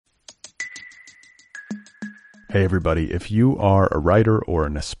Hey everybody, if you are a writer or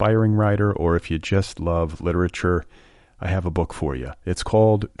an aspiring writer, or if you just love literature, I have a book for you. It's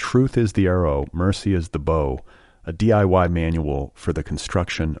called Truth is the Arrow, Mercy is the Bow, a DIY manual for the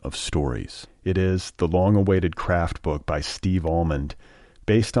construction of stories. It is the long-awaited craft book by Steve Almond,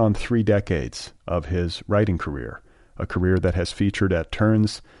 based on 3 decades of his writing career, a career that has featured at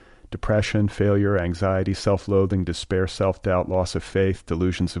turns depression, failure, anxiety, self-loathing, despair, self-doubt, loss of faith,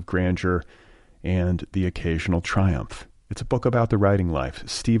 delusions of grandeur, and the occasional triumph. It's a book about the writing life.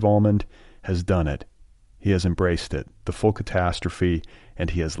 Steve Almond has done it. He has embraced it, the full catastrophe, and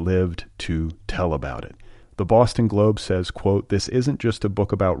he has lived to tell about it. The Boston Globe says, quote, "This isn't just a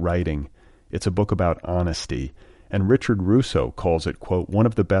book about writing, it's a book about honesty." And Richard Russo calls it, quote, "one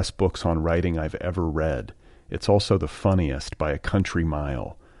of the best books on writing I've ever read. It's also the funniest by a country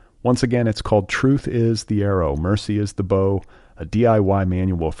mile." Once again, it's called Truth is the Arrow, Mercy is the Bow, a DIY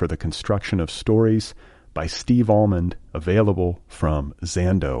manual for the construction of stories by Steve Almond, available from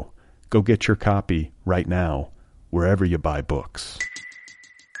Zando. Go get your copy right now, wherever you buy books.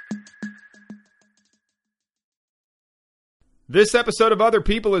 This episode of Other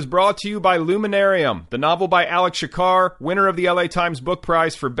People is brought to you by Luminarium, the novel by Alex Shakar, winner of the LA Times Book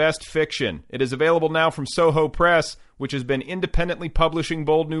Prize for Best Fiction. It is available now from Soho Press, which has been independently publishing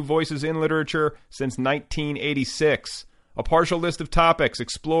bold new voices in literature since 1986. A partial list of topics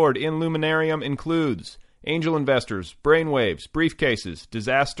explored in Luminarium includes angel investors, brainwaves, briefcases,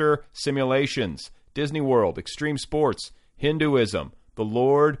 disaster simulations, Disney World, extreme sports, Hinduism, The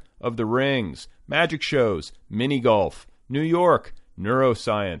Lord of the Rings, magic shows, mini golf, New York,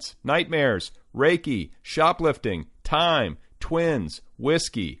 neuroscience, nightmares, Reiki, shoplifting, time, twins,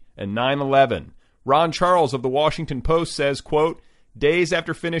 whiskey, and 9/11. Ron Charles of the Washington Post says, quote, "Days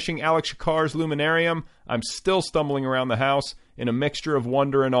after finishing Alex Shakar's Luminarium, I'm still stumbling around the house in a mixture of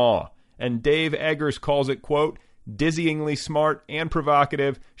wonder and awe." And Dave Eggers calls it, quote, "dizzyingly smart and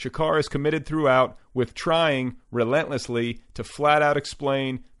provocative. Shakar is committed throughout with trying relentlessly to flat out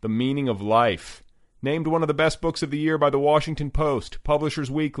explain the meaning of life." Named one of the best books of the year by the Washington Post,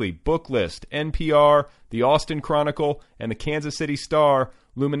 Publishers Weekly, Booklist, NPR, the Austin Chronicle, and the Kansas City Star,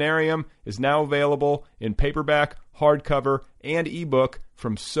 Luminarium is now available in paperback, hardcover, and ebook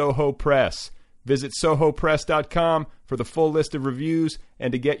from Soho Press. Visit sohopress.com for the full list of reviews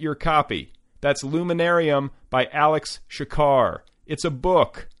and to get your copy. That's Luminarium by Alex Shakar. It's a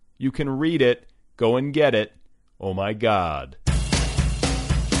book. You can read it. Go and get it. Oh my God.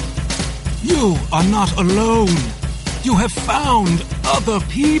 You are not alone. You have found other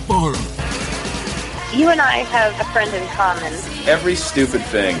people. You and I have a friend in common. Every stupid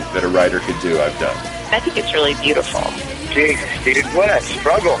thing that a writer could do, I've done. I think it's really beautiful. Jesus, dude, what a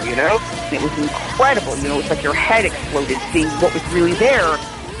struggle, you know? It was incredible. You know, it's like your head exploded seeing what was really there.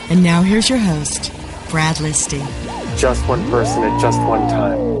 And now here's your host, Brad Listy. Just one person at just one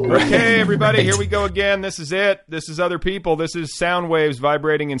time. Okay, everybody, here we go again. This is it. This is Other People. This is sound waves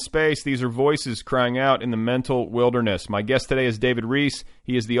vibrating in space. These are voices crying out in the mental wilderness. My guest today is David Rees.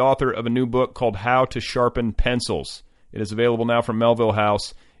 He is the author of a new book called How to Sharpen Pencils. It is available now from Melville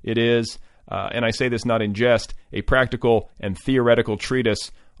House. It is, and I say this not in jest, a practical and theoretical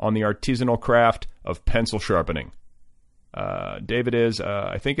treatise on the artisanal craft of pencil sharpening. David is,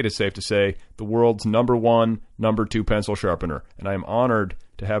 I think it is safe to say, the world's number 1, number 2 pencil sharpener. And I am honored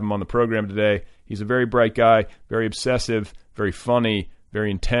to have him on the program today. He's a very bright guy, very obsessive, very funny, very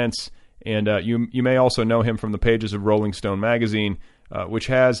intense. And you may also know him from the pages of Rolling Stone magazine, which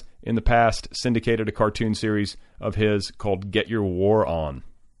has, in the past, syndicated a cartoon series of his called Get Your War On.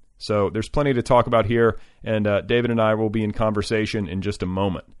 So there's plenty to talk about here, and David and I will be in conversation in just a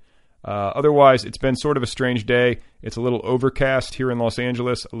moment. Otherwise, it's been sort of a strange day. It's a little overcast here in Los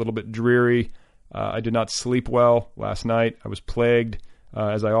Angeles, a little bit dreary. I did not sleep well last night. I was plagued,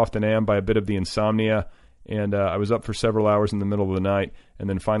 as I often am, by a bit of the insomnia, and I was up for several hours in the middle of the night, and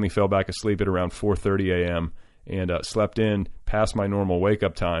then finally fell back asleep at around 4:30 a.m., and slept in past my normal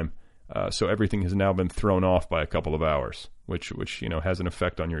wake-up time, so everything has now been thrown off by a couple of hours, which has an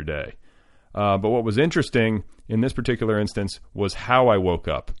effect on your day. But what was interesting in this particular instance was how I woke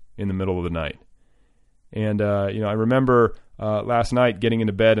up in the middle of the night. And, I remember last night getting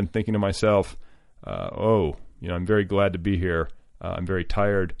into bed and thinking to myself, I'm very glad to be here. I'm very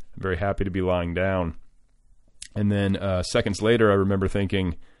tired. I'm very happy to be lying down. And then seconds later, I remember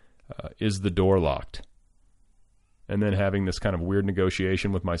thinking, is the door locked? And then having this kind of weird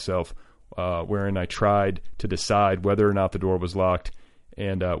negotiation with myself wherein I tried to decide whether or not the door was locked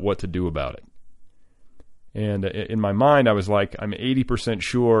and what to do about it. And in my mind, I was like, I'm 80%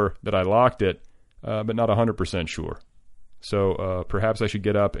 sure that I locked it, but not 100% sure. So perhaps I should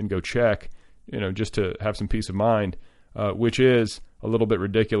get up and go check just to have some peace of mind, which is a little bit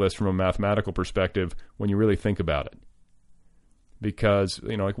ridiculous from a mathematical perspective when you really think about it. Because,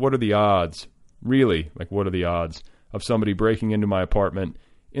 what are the odds, really, what are the odds of somebody breaking into my apartment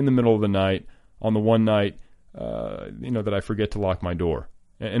in the middle of the night on the one night, that I forget to lock my door?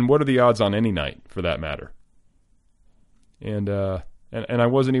 And what are the odds on any night, for that matter? And I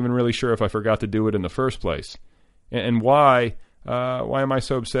wasn't even really sure if I forgot to do it in the first place. And why am I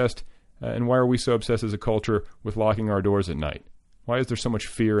so obsessed, and why are we so obsessed as a culture with locking our doors at night? Why is there so much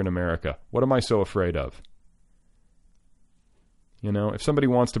fear in America? What am I so afraid of? If somebody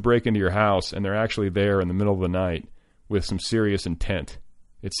wants to break into your house and they're actually there in the middle of the night with some serious intent,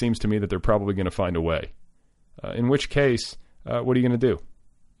 it seems to me that they're probably going to find a way. In which case, what are you going to do?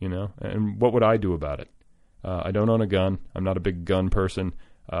 And what would I do about it? I don't own a gun. I'm not a big gun person.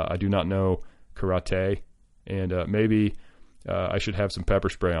 I do not know karate. And maybe I should have some pepper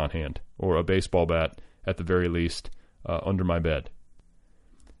spray on hand, or a baseball bat at the very least, under my bed.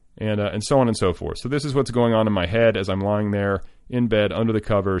 And so on and so forth. So this is what's going on in my head as I'm lying there in bed under the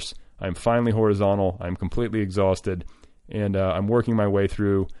covers. I'm finally horizontal. I'm completely exhausted. And I'm working my way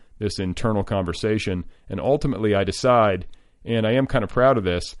through this internal conversation. And ultimately I decide, and I am kind of proud of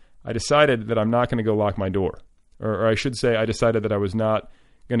this, I decided that I'm not going to go lock my door. Or I should say, I decided that I was not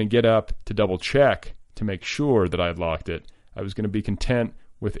going to get up to double check to make sure that I had locked it. I was going to be content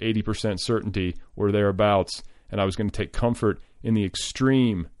with 80% certainty or thereabouts, and I was going to take comfort in the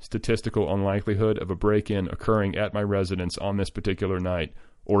extreme statistical unlikelihood of a break-in occurring at my residence on this particular night,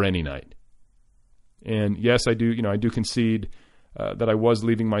 or any night. And yes, I do concede that I was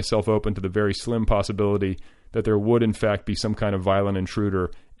leaving myself open to the very slim possibility that there would in fact be some kind of violent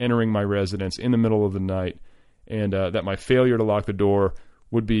intruder entering my residence in the middle of the night, and that my failure to lock the door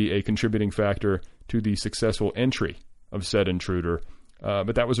would be a contributing factor to the successful entry of said intruder.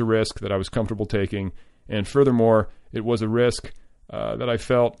 But that was a risk that I was comfortable taking, and furthermore, it was a risk that I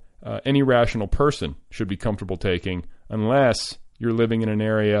felt any rational person should be comfortable taking, unless you're living in an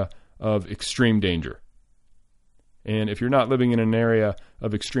area of extreme danger. And if you're not living in an area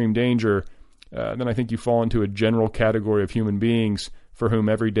of extreme danger, then I think you fall into a general category of human beings for whom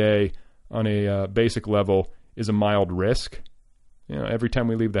every day on a basic level is a mild risk. Every time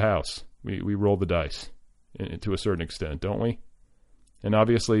we leave the house, we roll the dice to a certain extent, don't we? And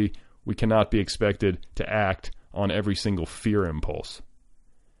obviously, we cannot be expected to act on every single fear impulse.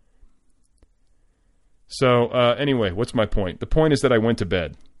 So anyway, what's my point? The point is that I went to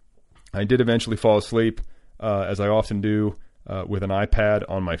bed. I did eventually fall asleep, as I often do, with an iPad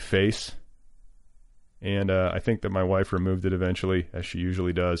on my face. And I think that my wife removed it eventually, as she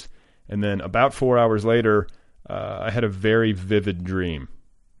usually does. And then about 4 hours later, I had a very vivid dream.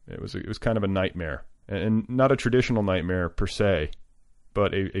 It was kind of a nightmare, and not a traditional nightmare per se,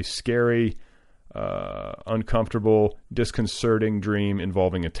 but a scary, uncomfortable, disconcerting dream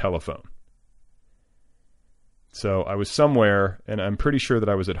involving a telephone. So I was somewhere, and I'm pretty sure that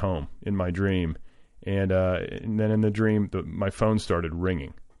I was at home in my dream, and then in the dream, my phone started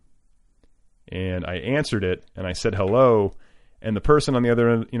ringing. And I answered it, and I said hello, and the person on the other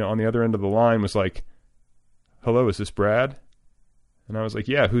end of the line was like, "Hello, is this Brad?" And I was like,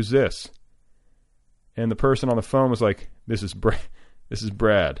 "Yeah, who's this?" And the person on the phone was like, This is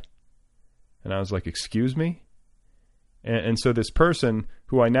Brad." And I was like, "Excuse me?" And so this person,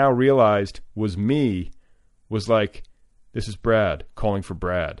 who I now realized was me, was like, "This is Brad calling for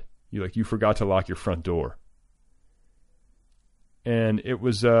Brad. You forgot to lock your front door." And it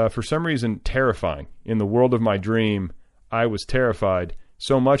was, for some reason, terrifying. In the world of my dream, I was terrified,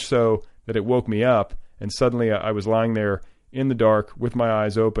 so much so that it woke me up, and suddenly I was lying there in the dark with my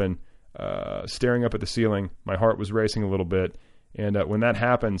eyes open, staring up at the ceiling. My heart was racing a little bit, and when that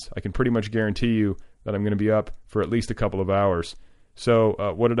happens, I can pretty much guarantee you that I'm going to be up for at least a couple of hours.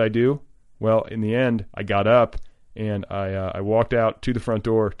 So what did I do? Well, in the end, I got up, and I walked out to the front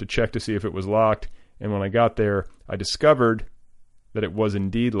door to check to see if it was locked, and when I got there, I discovered that it was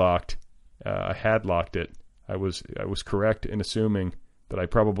indeed locked. I had locked it. I was correct in assuming that I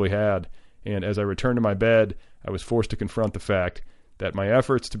probably had. And as I returned to my bed, I was forced to confront the fact that my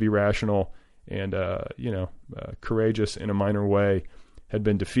efforts to be rational and courageous in a minor way had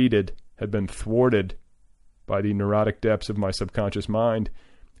been defeated, had been thwarted by the neurotic depths of my subconscious mind,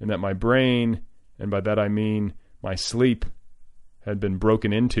 and that my brain, and by that I mean my sleep, had been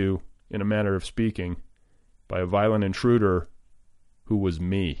broken into, in a manner of speaking, by a violent intruder who was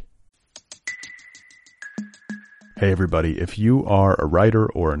me. Hey everybody, if you are a writer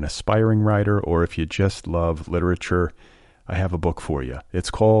or an aspiring writer, or if you just love literature, I have a book for you. It's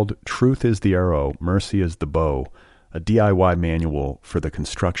called Truth is the Arrow, Mercy is the Bow, a DIY manual for the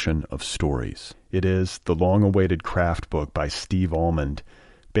construction of stories. It is the long-awaited craft book by Steve Almond,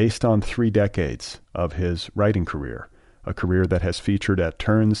 based on 3 decades of his writing career, a career that has featured at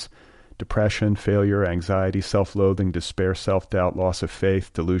turns depression, failure, anxiety, self-loathing, despair, self-doubt, loss of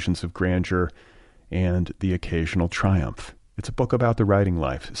faith, delusions of grandeur, and the occasional triumph. It's a book about the writing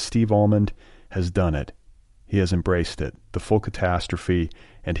life. Steve Almond has done it. He has embraced it, the full catastrophe,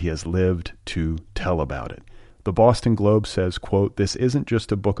 and he has lived to tell about it. The Boston Globe says, quote, "This isn't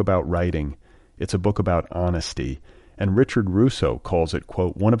just a book about writing, it's a book about honesty." And Richard Russo calls it,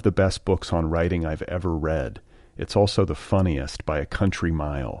 quote, "one of the best books on writing I've ever read. It's also the funniest by a country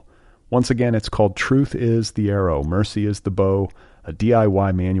mile." Once again, it's called Truth is the Arrow, Mercy is the Bow, a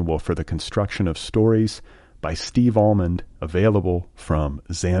DIY manual for the construction of stories by Steve Almond, available from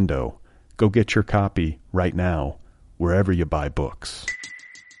Zando. Go get your copy right now, wherever you buy books.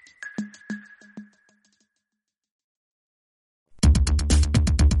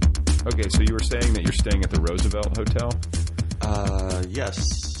 Okay, so you were saying that you're staying at the Roosevelt Hotel? Yes,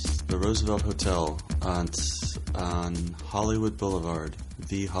 the Roosevelt Hotel on Hollywood Boulevard,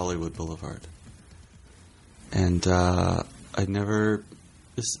 the Hollywood Boulevard. And I'd never...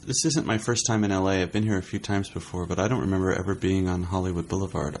 This isn't my first time in LA. I've been here a few times before, but I don't remember ever being on Hollywood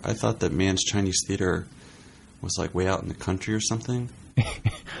Boulevard. I thought that Mann's Chinese Theater was like way out in the country or something.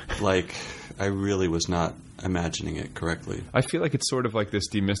 Like, I really was not imagining it correctly. I feel like it's sort of like this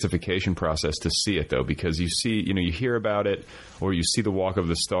demystification process to see it, though, because you see, you hear about it, or you see the Walk of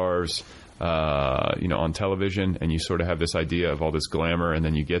the Stars, on television, and you sort of have this idea of all this glamour, and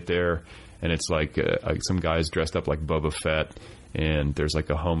then you get there, and it's like some guys dressed up like Boba Fett, and there's like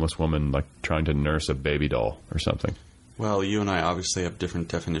a homeless woman like trying to nurse a baby doll or something. Well, you and I obviously have different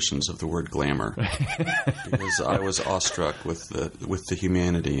definitions of the word glamour, because I was awestruck with the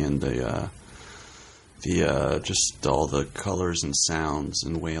humanity and the just all the colors and sounds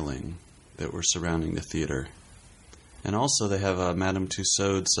and wailing that were surrounding the theater. And also they have Madame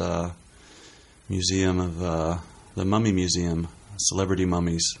Tussauds museum of the Mummy Museum, celebrity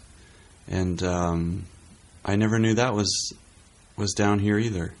mummies, and I never knew that was down here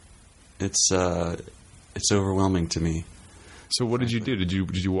either. It's overwhelming to me. So what did you do? Did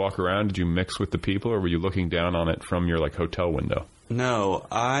you walk around? Did you mix with the people, or were you looking down on it from your like hotel window? No,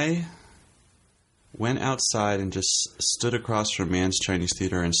 I went outside and just stood across from Mann's Chinese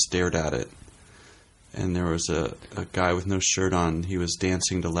Theater and stared at it. And there was a guy with no shirt on. He was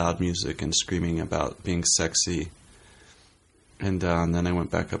dancing to loud music and screaming about being sexy. And then I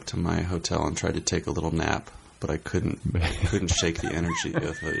went back up to my hotel and tried to take a little nap, but I couldn't shake the energy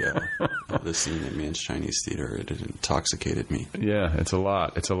of the scene at Mann's Chinese Theater. It intoxicated me. Yeah, it's a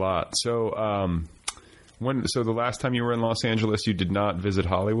lot. It's a lot. So, so the last time you were in Los Angeles, you did not visit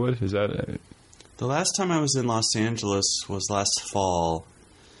Hollywood? Is that The last time I was in Los Angeles was last fall,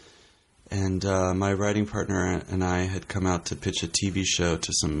 and my writing partner and I had come out to pitch a TV show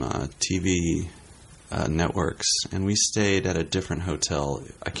to some TV networks, and we stayed at a different hotel.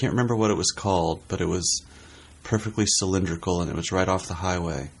 I can't remember what it was called, but it was perfectly cylindrical, and it was right off the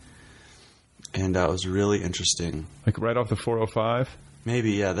highway. And it was really interesting. Like right off the 405?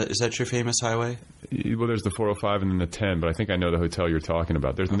 Maybe, yeah. Is that your famous highway? Well, there's the 405 and then the 10, but I think I know the hotel you're talking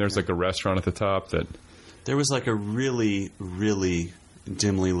about. There's like a restaurant at the top that... There was like a really, really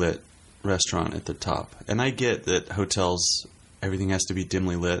dimly lit restaurant at the top. And I get that hotels, everything has to be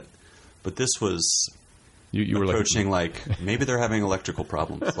dimly lit, but this was... You were approaching like maybe they're having electrical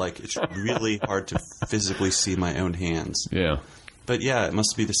problems. Like it's really hard to physically see my own hands. Yeah. But yeah, it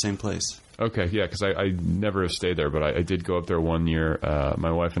must be the same place. Okay, yeah, because I never have stayed there, but I did go up there one year.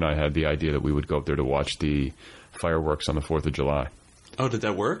 My wife and I had the idea that we would go up there to watch the fireworks on the 4th of July. Oh, did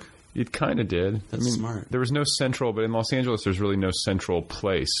that work? It kind of did. That's smart. There was no central, but in Los Angeles, there's really no central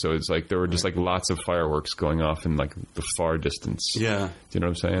place. So it's like there were just like lots of fireworks going off in like the far distance. Yeah. Do you know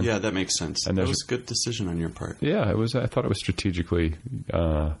what I'm saying? Yeah, that makes sense. And that was a good decision on your part. Yeah, it was. I thought it was strategically,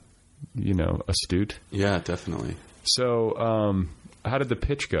 astute. Yeah, definitely. So, how did the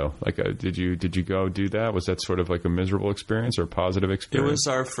pitch go? Like, did you go do that? Was that sort of like a miserable experience or a positive experience? It was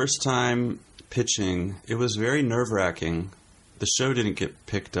our first time pitching. It was very nerve-wracking. The show didn't get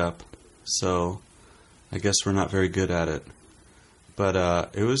picked up, so I guess we're not very good at it. But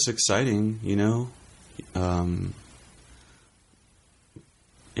it was exciting,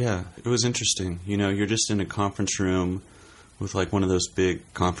 Yeah, it was interesting. You're just in a conference room with like one of those big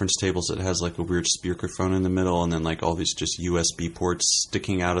conference tables that has like a weird speakerphone in the middle, and then like all these just USB ports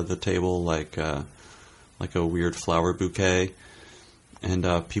sticking out of the table like a weird flower bouquet.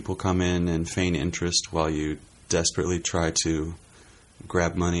 And people come in and feign interest while you desperately try to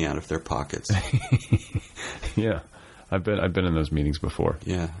grab money out of their pockets. Yeah. I've been in those meetings before.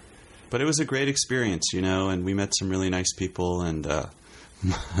 Yeah. But it was a great experience, and we met some really nice people, and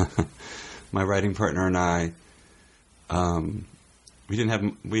my writing partner and I,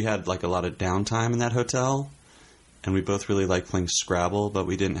 we had like a lot of downtime in that hotel, and we both really liked playing Scrabble, but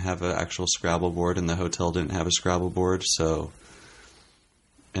we didn't have an actual Scrabble board, and the hotel didn't have a Scrabble board,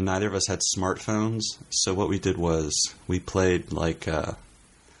 and neither of us had smartphones, so what we did was we played like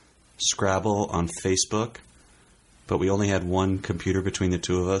Scrabble on Facebook, but we only had one computer between the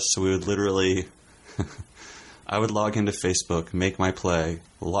two of us, so we would literally I would log into Facebook, make my play,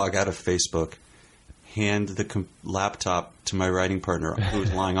 log out of Facebook, hand the laptop to my writing partner who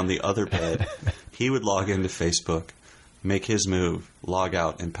was lying on the other bed. He would log into Facebook, make his move, log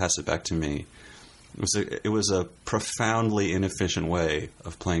out, and pass it back to me. It was a profoundly inefficient way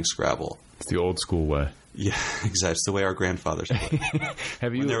of playing Scrabble. It's the old school way. Yeah, exactly. It's the way our grandfathers played.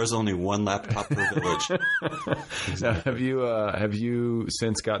 When there was only one laptop per village. Exactly. Now, have you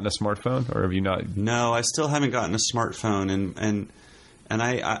since gotten a smartphone, or have you not? No, I still haven't gotten a smartphone, and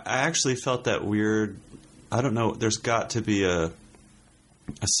I actually felt that weird. I don't know. There's got to be a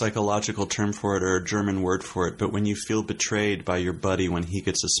psychological term for it or a German word for it, but when you feel betrayed by your buddy when he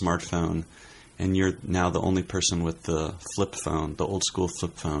gets a smartphone, and you're now the only person with the flip phone, the old school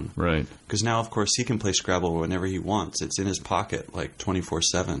flip phone. Right. Because now, of course, he can play Scrabble whenever he wants. It's in his pocket, like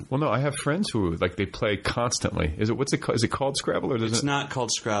 24/7. Well, no, I have friends who they play constantly. Is it called Scrabble, or does it's not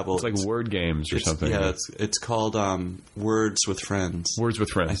called Scrabble? It's like word games or something. Yeah, it's called Words with Friends. Words with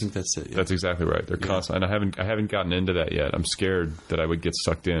Friends. I think that's it. Yeah. That's exactly right. They're constant, and I haven't gotten into that yet. I'm scared that I would get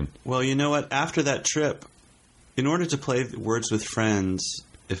sucked in. Well, you know what? After that trip, in order to play Words with Friends,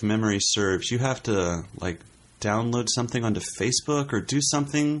 if memory serves, you have to download something onto Facebook or do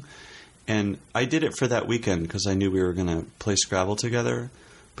something. And I did it for that weekend because I knew we were going to play Scrabble together.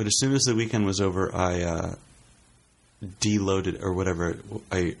 But as soon as the weekend was over, I deloaded or whatever.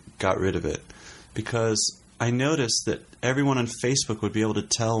 I got rid of it because I noticed that everyone on Facebook would be able to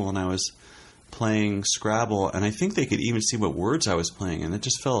tell when I was playing Scrabble, and I think they could even see what words I was playing, and it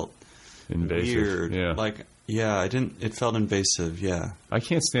just felt invasive. Weird. Yeah. Yeah, it felt invasive, yeah. I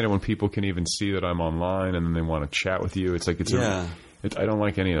can't stand it when people can even see that I'm online and then they want to chat with you. It's like, I don't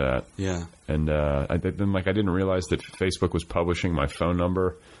like any of that. Yeah. And I didn't realize that Facebook was publishing my phone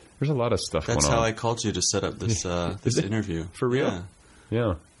number. There's a lot of stuff going on. That's how I called you to set up this this interview. For real?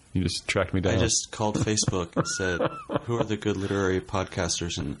 Yeah. You just tracked me down. I just called Facebook and said, who are the good literary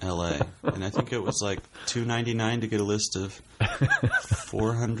podcasters in L.A.? And I think it was like $2.99 to get a list of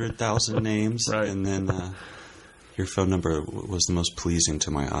 400,000 names. Right. And then your phone number was the most pleasing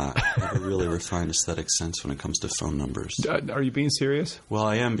to my eye. I have a really refined aesthetic sense when it comes to phone numbers. Are you being serious? Well,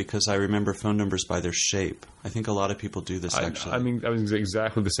 I am, because I remember phone numbers by their shape. I think a lot of people do this, actually. I mean, I was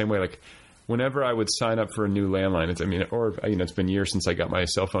exactly the same way. Like, whenever I would sign up for a new landline, it's been years since I got my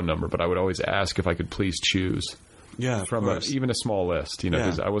cell phone number, but I would always ask if I could please choose. Yeah, from even a small list,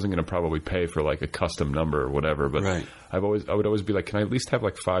 because I wasn't going to probably pay for like a custom number or whatever. But right. I would always be like, can I at least have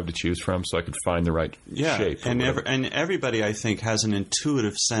like 5 to choose from so I could find the right shape? And everybody, I think, has an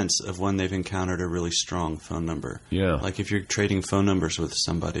intuitive sense of when they've encountered a really strong phone number. Yeah, like if you're trading phone numbers with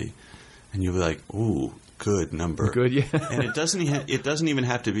somebody, and you'll be like, ooh, good number. Good, yeah. And it doesn't even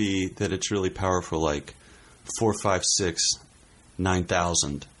have to be that it's really powerful, like 456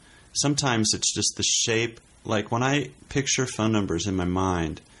 9000. Sometimes it's just the shape. Like when I picture phone numbers in my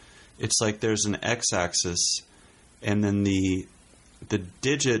mind, it's like there's an x-axis, and then the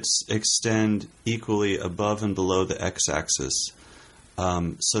digits extend equally above and below the x-axis,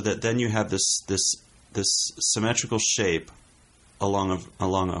 so that then you have this symmetrical shape along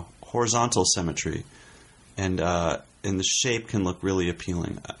a horizontal symmetry, and the shape can look really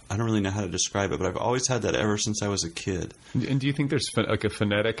appealing. I don't really know how to describe it, but I've always had that ever since I was a kid. And do you think there's like a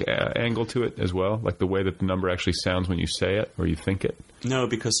phonetic angle to it as well? Like the way that the number actually sounds when you say it or you think it? No,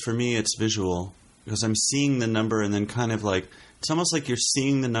 because for me it's visual. Because I'm seeing the number and then kind of like, it's almost like you're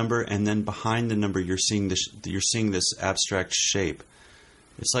seeing the number and then behind the number you're seeing this abstract shape.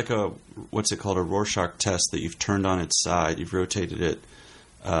 It's like what's it called, a Rorschach test that you've turned on its side. You've rotated it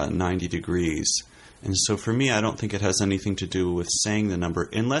 90 degrees. And so for me, I don't think it has anything to do with saying the number,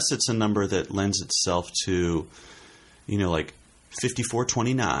 unless it's a number that lends itself to, like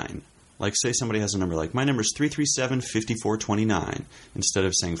 5429. Like say somebody has a number like, my number is 337-5429, instead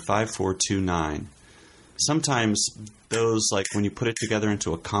of saying 5429. Sometimes those, like when you put it together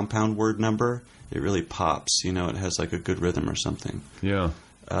into a compound word number, it really pops. It has like a good rhythm or something. Yeah.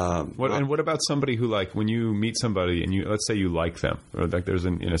 What about somebody who, like, when you meet somebody and let's say you like them, or like there's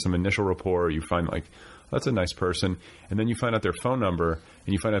some initial rapport, you find like, that's a nice person. And then you find out their phone number,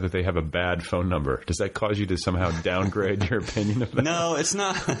 and you find out that they have a bad phone number. Does that cause you to somehow downgrade your opinion of them? No, it's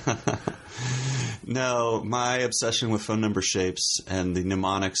not. No, my obsession with phone number shapes and the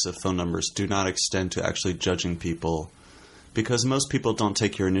mnemonics of phone numbers do not extend to actually judging people, because most people don't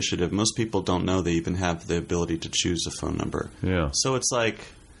take your initiative. Most people don't know they even have the ability to choose a phone number. Yeah. So it's like,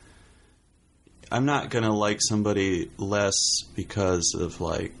 I'm not going to like somebody less because of,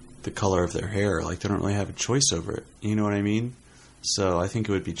 like, the color of their hair. Like, they don't really have a choice over it. You know what I mean? So I think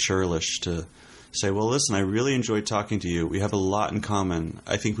it would be churlish to say, well, listen, I really enjoyed talking to you. We have a lot in common.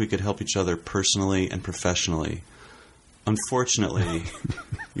 I think we could help each other personally and professionally. Unfortunately,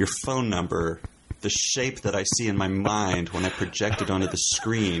 your phone number, the shape that I see in my mind when I project it onto the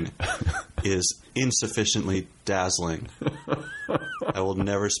screen, is insufficiently dazzling. I will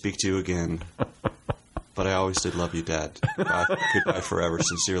never speak to you again. But I always did love you, Dad. Goodbye forever.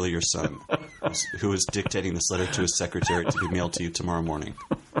 Sincerely, your son, who is dictating this letter to his secretary to be mailed to you tomorrow morning.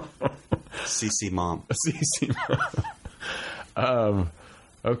 CC Mom. CC Mom.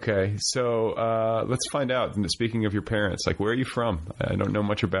 Okay, so let's find out. Speaking of your parents, like, where are you from? I don't know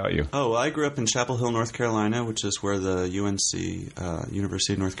much about you. Oh, I grew up in Chapel Hill, North Carolina, which is where the UNC,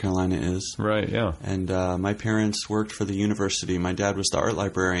 University of North Carolina, is. Right, yeah. And my parents worked for the university. My dad was the art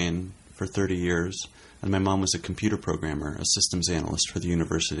librarian for 30 years, and my mom was a computer programmer, a systems analyst for the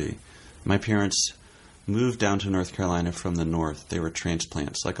university. My parents moved down to North Carolina from the north. They were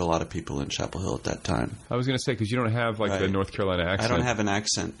transplants, like a lot of people in Chapel Hill at that time. I was going to say, because you don't have like the North Carolina accent. I don't have an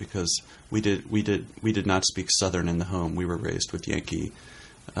accent because we did not speak Southern in the home. We were raised with Yankee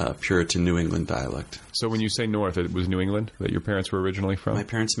Puritan New England dialect. So when you say north, it was New England that your parents were originally from? My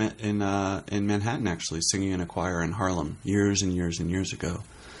parents met in Manhattan, actually, singing in a choir in Harlem years and years and years ago.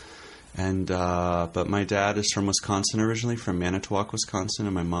 And but my dad is from Wisconsin originally, from Manitowoc, Wisconsin,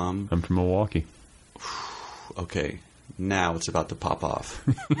 and my mom... I'm from Milwaukee. Okay, now it's about to pop off.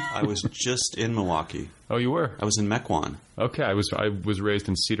 I was just in Milwaukee. Oh, you were? I was in Mequon. Okay, I was raised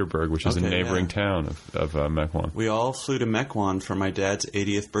in Cedarburg, which is a neighboring town of Mequon. We all flew to Mequon for my dad's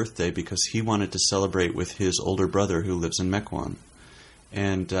 80th birthday because he wanted to celebrate with his older brother who lives in Mequon.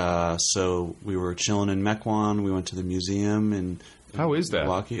 And so we were chilling in Mequon. We went to the museum in How is that?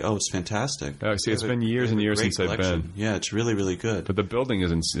 Milwaukee. Oh, it's fantastic. Oh, see, it's been years and years since I've been. Yeah, it's really, really good. But the building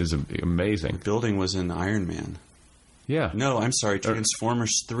is amazing. The building was in Iron Man. Yeah. No, I'm sorry,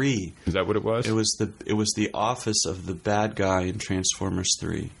 Transformers 3. Is that what it was? It was the office of the bad guy in Transformers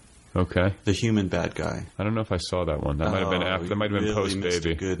 3. Okay. The human bad guy. I don't know if I saw that one. That might have been after. That might have been post missed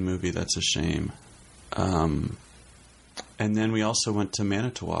Baby. A good movie. That's a shame. And then we also went to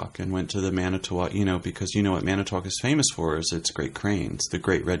Manitowoc and went to the Manitowoc, because you know what Manitowoc is famous for is its great cranes, the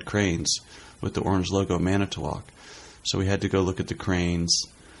great red cranes with the orange logo, Manitowoc. So we had to go look at the cranes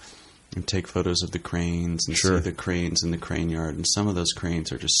and take photos of the cranes and see the cranes in the crane yard. And some of those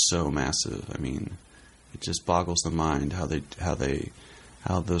cranes are just so massive. I mean, it just boggles the mind how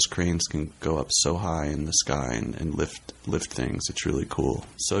those cranes can go up so high in the sky and lift things. It's really cool.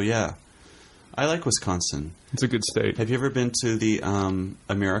 So yeah. I like Wisconsin. It's a good state. Have you ever been to the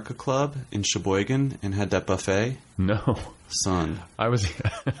America Club in Sheboygan and had that buffet? No. Son. I was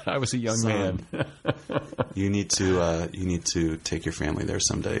a young man. You need to take your family there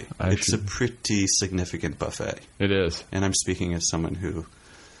someday. It's a pretty significant buffet. It is. And I'm speaking as someone who,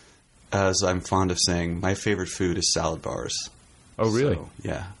 as I'm fond of saying, my favorite food is salad bars. Oh, really? So,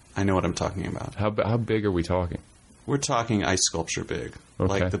 yeah. I know what I'm talking about. How big are we talking? We're talking ice sculpture big. Okay.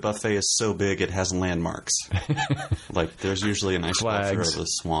 Like, the buffet is so big it has landmarks. Like, there's usually an ice sculpture of a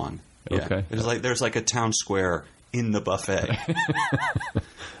swan. Yeah. Okay. There's like a town square in the buffet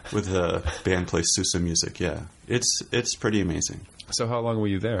with the band plays Sousa music. Yeah. It's pretty amazing. So how long were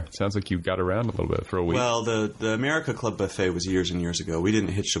you there? It sounds like you got around a little bit for a week. Well, the America Club buffet was years and years ago. We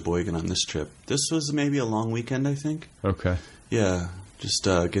didn't hit Sheboygan on this trip. This was maybe a long weekend, I think. Okay. Yeah. Just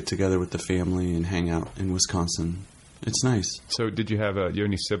get together with the family and hang out in Wisconsin. It's nice. So did you have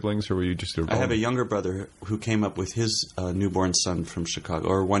any siblings, or were you just I have a younger brother who came up with his newborn son from Chicago,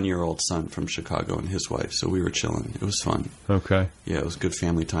 or 1-year-old son from Chicago, and his wife. So we were chilling. It was fun. Okay. Yeah, it was good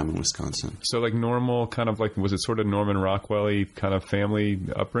family time in Wisconsin. So like normal, kind of like, was it sort of Norman Rockwell-y kind of family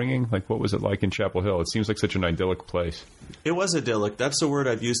upbringing? Like what was it like in Chapel Hill? It seems like such an idyllic place. It was idyllic. That's a word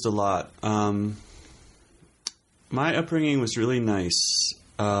I've used a lot. My upbringing was really nice.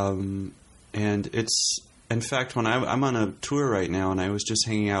 And it's... In fact, when I'm on a tour right now, and I was just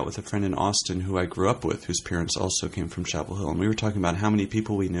hanging out with a friend in Austin who I grew up with, whose parents also came from Chapel Hill, and we were talking about how many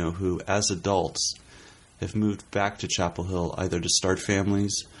people we know who, as adults, have moved back to Chapel Hill either to start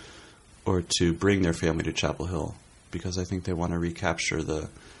families or to bring their family to Chapel Hill, because I think they want to recapture the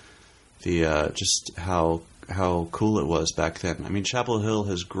just how cool it was back then. I mean, Chapel Hill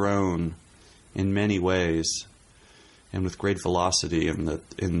has grown in many ways, and with great velocity in the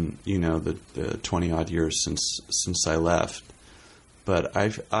 20-odd years since I left. But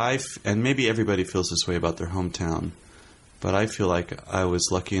and maybe everybody feels this way about their hometown, but I feel like I was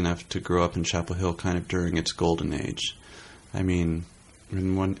lucky enough to grow up in Chapel Hill kind of during its golden age. I mean,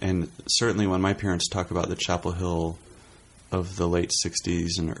 and certainly when my parents talk about the Chapel Hill of the late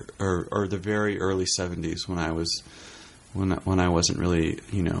 60s or the very early 70s when I wasn't really,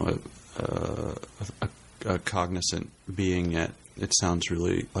 a cognizant being yet, it sounds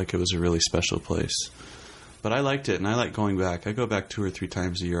really like it was a really special place. But I liked it, and I like going back. I go back 2 or 3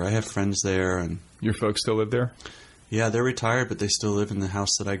 times a year. I have friends there. And your folks still live there? Yeah, they're retired, but they still live in the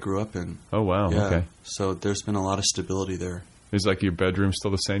house that I grew up in. Oh, wow. Yeah. Okay. So there's been a lot of stability there. Is like your bedroom still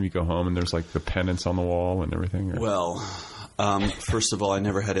the same? You go home and there's like the pennants on the wall and everything? Or? Well, first of all, I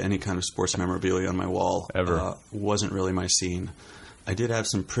never had any kind of sports memorabilia on my wall. Ever? Wasn't really my scene. I did have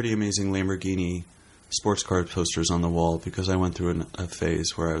some pretty amazing Lamborghini sports car posters on the wall because I went through a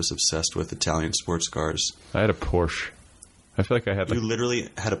phase where I was obsessed with Italian sports cars. I had a Porsche. I feel like I had like... You literally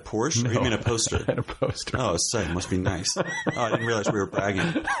had a Porsche? No, or you mean a poster? I had a poster. Oh, sight. Must be nice. Oh, I didn't realize we were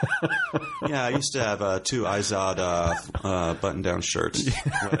bragging. Yeah, I used to have 2 Izod button-down shirts.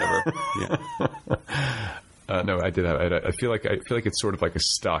 Whatever. Yeah. No, I did have. I feel like it's sort of like a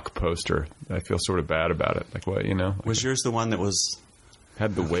stock poster. I feel sort of bad about it. Like what, Like was yours the one that was...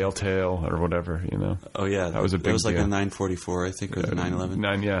 had the whale tail or whatever, Oh, yeah. That was a big deal. It was like a 944, I think, or the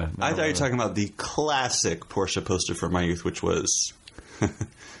 911. Yeah. I thought you were talking about the classic Porsche poster from my youth, which was...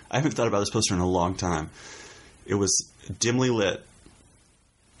 I haven't thought about this poster in a long time. It was dimly lit.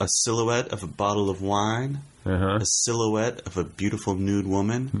 A silhouette of a bottle of wine, a silhouette of a beautiful nude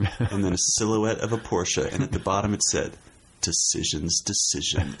woman, and then a silhouette of a Porsche. And at the bottom it said... Decisions.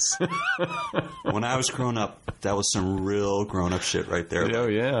 When I was growing up, that was some real grown-up shit right there. Oh,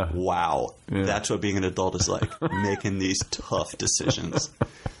 yeah. Wow. Yeah. That's what being an adult is like, making these tough decisions.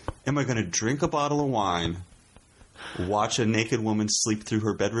 Am I going to drink a bottle of wine, watch a naked woman sleep through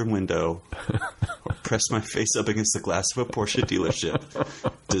her bedroom window, or press my face up against the glass of a Porsche dealership?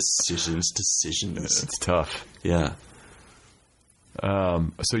 Decisions. It's tough. Yeah.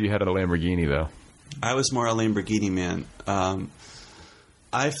 So you had a Lamborghini, though. I was more a Lamborghini man.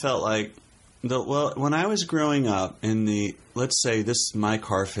 I felt like when I was growing up let's say my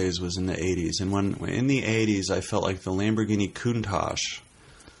car phase was in the 80s, and when in the 80s I felt like the Lamborghini Countach,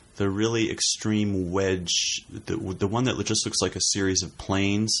 the really extreme wedge, the one that just looks like a series of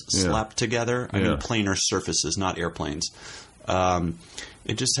planes slapped together. I mean planar surfaces, not airplanes.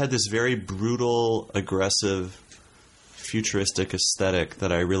 It just had this very brutal, aggressive, futuristic aesthetic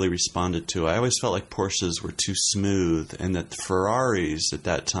that I really responded to. I always felt like Porsches were too smooth, and that Ferraris at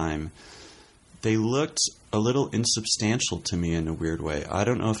that time, they looked a little insubstantial to me in a weird way. I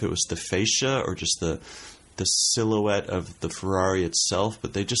don't know if it was the fascia or just the silhouette of the Ferrari itself,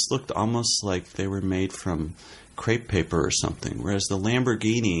 but they just looked almost like they were made from crepe paper or something, whereas the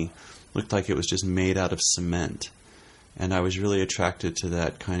Lamborghini looked like it was just made out of cement. And I was really attracted to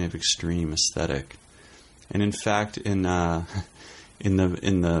that kind of extreme aesthetic. And in fact, in the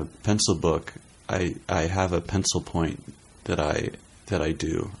pencil book, I have a pencil point that I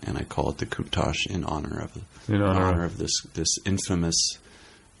do, and I call it the Countach in honor of this infamous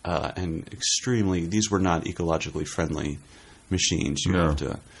and extremely. These were not ecologically friendly machines. Was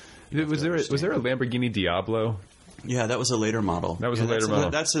there a Lamborghini Diablo? Yeah, that was a later model.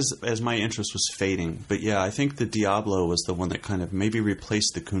 Model. That's as my interest was fading. But yeah, I think the Diablo was the one that kind of maybe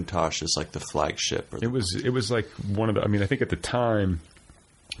replaced the Countach as like the flagship. It was like one of the. I mean, I think at the time,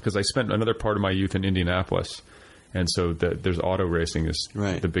 because I spent another part of my youth in Indianapolis, and so there's auto racing is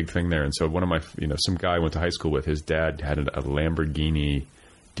the big thing there. And so one of my, some guy I went to high school with, his dad had a Lamborghini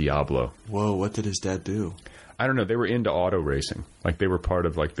Diablo. Whoa! What did his dad do? I don't know. They were into auto racing. Like they were part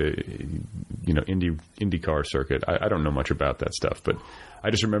of like the, IndyCar circuit. I don't know much about that stuff, but I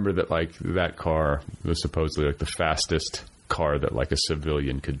just remember that like that car was supposedly like the fastest car that like a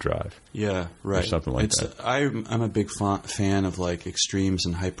civilian could drive. Yeah, right. Or something like that. I'm a big fan of like extremes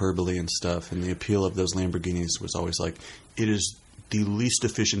and hyperbole and stuff, and the appeal of those Lamborghinis was always like, it is the least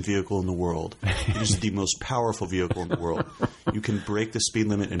efficient vehicle in the world. It is the most powerful vehicle in the world. You can break the speed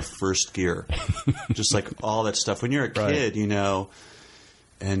limit in first gear. Just like all that stuff. When you're a kid,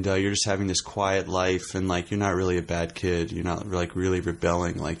 and you're just having this quiet life, and like you're not really a bad kid. You're not like really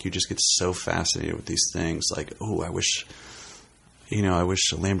rebelling. Like you just get so fascinated with these things. Like, oh, I wish a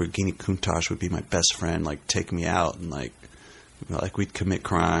Lamborghini Countach would be my best friend. Like take me out and like we'd commit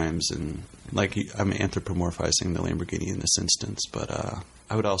crimes and Like, I'm anthropomorphizing the Lamborghini in this instance, but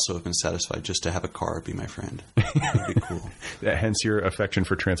I would also have been satisfied just to have a car be my friend. It would be cool. Hence your affection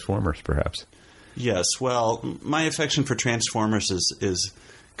for Transformers, perhaps. Yes, well, my affection for Transformers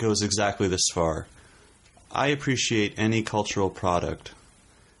goes exactly this far. I appreciate any cultural product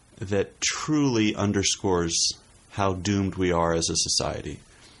that truly underscores how doomed we are as a society.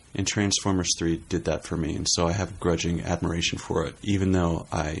 And Transformers 3 did that for me, and so I have grudging admiration for it, even though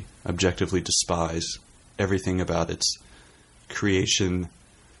I objectively despise everything about its creation,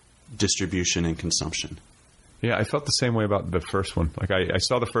 distribution, and consumption. Yeah, I felt the same way about the first one. Like, I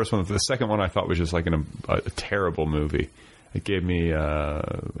saw the first one. The second one I thought was just like a terrible movie. It gave me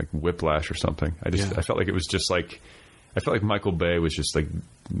like whiplash or something. I felt like it was just like, I felt like Michael Bay was just like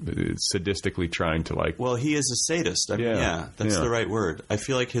sadistically trying to like. Well, he is a sadist. I mean, that's the right word. I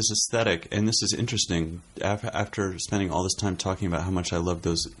feel like his aesthetic, and this is interesting. After spending all this time talking about how much I love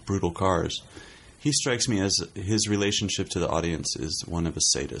those brutal cars, he strikes me as his relationship to the audience is one of a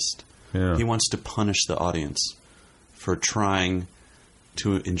sadist. Yeah. He wants to punish the audience for trying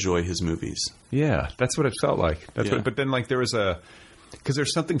to enjoy his movies. Yeah, that's what it felt like. But then, like, there was because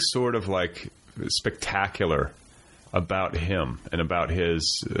there's something sort of like spectacular about him and about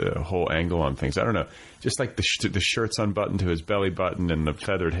his whole angle on things. I don't know, just like the shirts unbuttoned to his belly button and the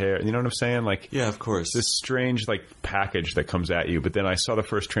feathered hair. You know what I'm saying? Like, yeah, of course. This strange like package that comes at you. But then I saw the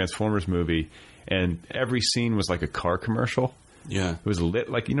first Transformers movie, and every scene was like a car commercial. Yeah, it was lit,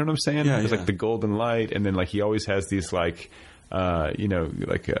 like, you know what I'm saying? Yeah, it was like the golden light, and then like he always has these like,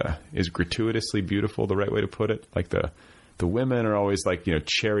 is gratuitously beautiful the right way to put it? Like the women are always like,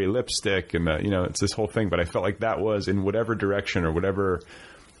 cherry lipstick, and it's this whole thing. But I felt like that was in whatever direction or whatever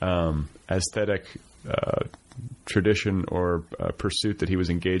aesthetic tradition or pursuit that he was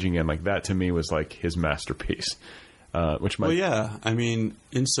engaging in. Like, that to me was like his masterpiece. Well, yeah. I mean,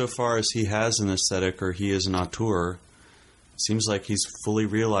 insofar as he has an aesthetic or he is an auteur, seems like he's fully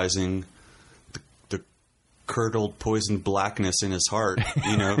realizing the curdled, poisoned blackness in his heart, for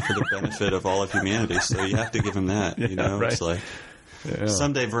the benefit of all of humanity. So you have to give him that, Right. It's like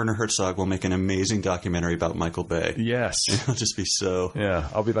someday Werner Herzog will make an amazing documentary about Michael Bay. Yes. It'll just be so... Yeah,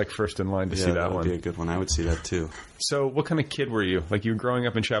 I'll be like first in line to see that one. That would be a good one. I would see that too. So what kind of kid were you? Like, you were growing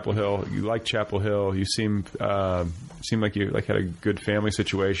up in Chapel Hill. You liked Chapel Hill. You seemed like you like had a good family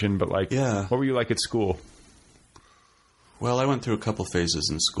situation, but like, what were you like at school? Well, I went through a couple phases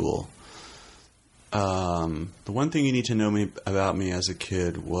in school. The one thing you need to know about me as a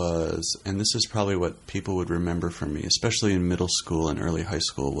kid was, and this is probably what people would remember from me, especially in middle school and early high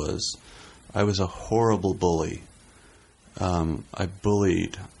school, was I was a horrible bully. I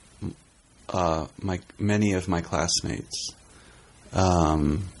bullied many of my classmates,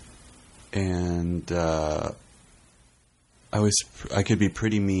 and I could be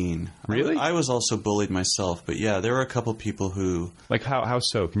pretty mean. Really? I was also bullied myself, but yeah, there were a couple people who... Like, how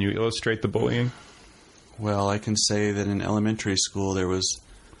so? Can you illustrate the bullying? Well, I can say that in elementary school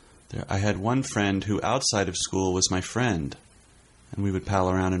I had one friend who outside of school was my friend, and we would pal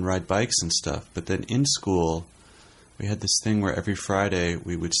around and ride bikes and stuff. But then in school, we had this thing where every Friday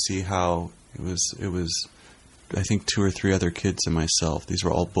we would see how it was I think 2 or 3 other kids and myself. These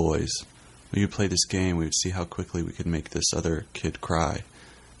were all boys. We would play this game. We would see how quickly we could make this other kid cry.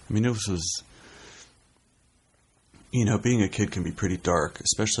 I mean, it was, being a kid can be pretty dark,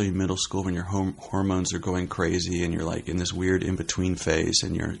 especially in middle school when your hormones are going crazy and you're like in this weird in-between phase,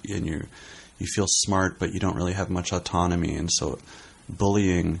 and you feel smart, but you don't really have much autonomy. And so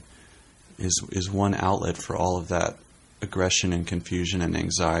bullying is one outlet for all of that aggression and confusion and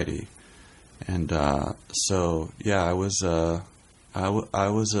anxiety. And so, yeah, I was an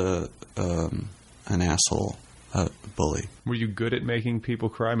asshole, bully. Were you good at making people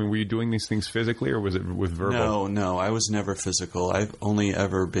cry? I mean, were you doing these things physically, or was it with verbal? No, I was never physical. I've only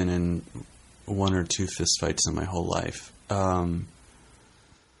ever been in 1 or 2 fistfights in my whole life. It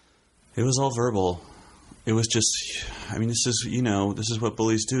was all verbal. It was just, I mean, this is what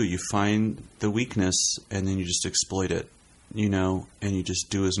bullies do. You find the weakness and then you just exploit it, and you just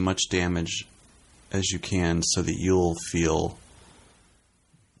do as much damage as you can so that you'll feel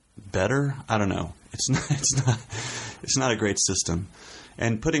better. I don't know. It's not a great system.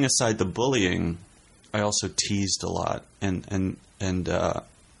 And putting aside the bullying, I also teased a lot, and I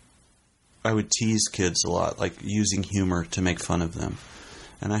would tease kids a lot, like using humor to make fun of them.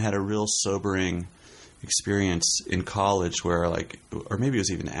 And I had a real sobering experience in college where, or maybe it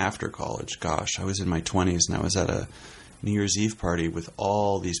was even after college. Gosh, I was in my 20s and I was at a New Year's Eve party with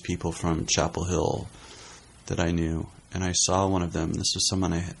all these people from Chapel Hill that I knew. And I saw one of them. This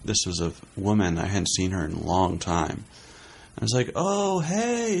was a woman. I hadn't seen her in a long time. I was like, "Oh,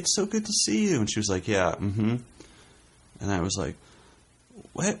 hey, it's so good to see you." And she was like, "Yeah, mm-hmm." And I was like,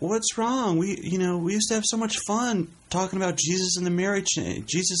 "What's wrong? We used to have so much fun talking about Jesus and Mary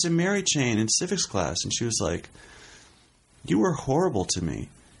Chain in civics class." And she was like, "You were horrible to me.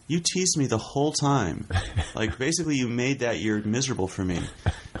 You teased me the whole time. Like, basically, you made that year miserable for me."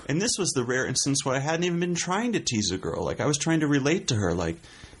 And this was the rare instance where I hadn't even been trying to tease a girl. Like, I was trying to relate to her. Like,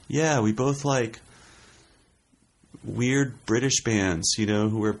 yeah, we both like weird British bands,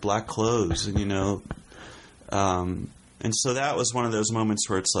 who wear black clothes, and, and so that was one of those moments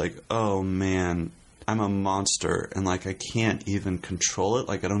where it's like, oh, man, I'm a monster, and, like, I can't even control it.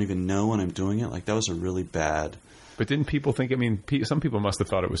 Like, I don't even know when I'm doing it. Like, that was a really bad... But didn't people think, some people must have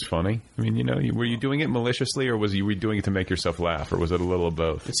thought it was funny. Were you doing it maliciously, or were you doing it to make yourself laugh, or was it a little of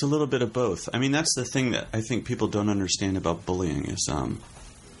both? It's a little bit of both. I mean, that's the thing that I think people don't understand about bullying is,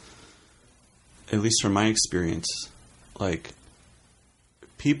 at least from my experience, like,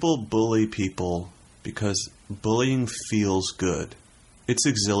 people bully people because bullying feels good. It's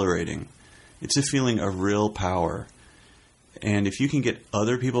exhilarating. It's a feeling of real power. And if you can get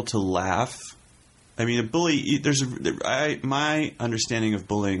other people to laugh... I mean, a bully. My understanding of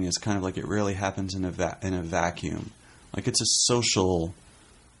bullying is kind of like it rarely happens in a vacuum. Like, it's a social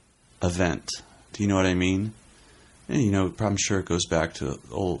event. Do you know what I mean? And, I'm sure it goes back to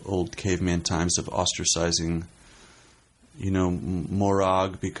old caveman times of ostracizing,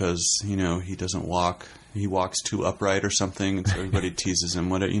 Morag because he doesn't walk. He walks too upright or something, and so everybody teases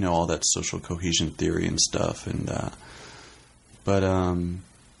him. All that social cohesion theory and stuff.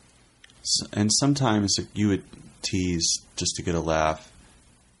 And sometimes you would tease just to get a laugh.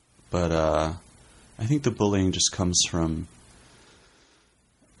 But I think the bullying just comes from...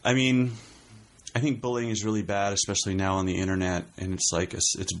 I think bullying is really bad, especially now on the internet. And it's like,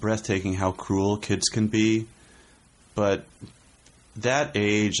 it's breathtaking how cruel kids can be. But that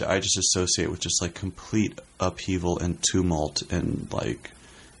age, I just associate with just like complete upheaval and tumult and like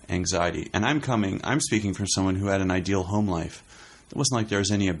anxiety. And I'm speaking from someone who had an ideal home life. It wasn't like there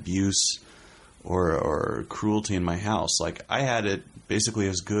was any abuse or cruelty in my house. Like, I had it basically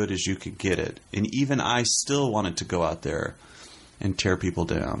as good as you could get it. And even I still wanted to go out there and tear people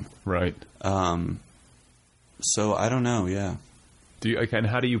down. Right. So I don't know, yeah. And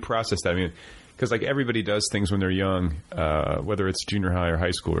how do you process that? Because like everybody does things when they're young, whether it's junior high or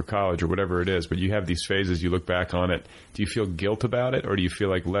high school or college or whatever it is, but you have these phases, you look back on it. Do you feel guilt about it, or do you feel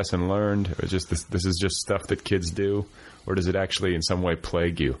like lesson learned, or just this is just stuff that kids do? Or does it actually in some way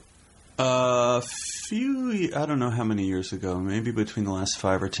plague you? I don't know how many years ago, maybe between the last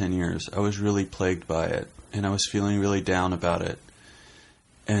 5 or 10 years, I was really plagued by it, and I was feeling really down about it.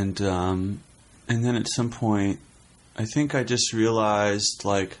 And then at some point, I think I just realized,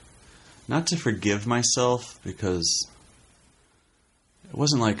 like, not to forgive myself, because it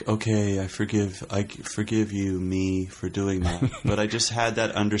wasn't like, okay, I forgive you, me, for doing that. But I just had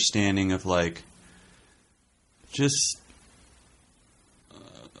that understanding of, like, just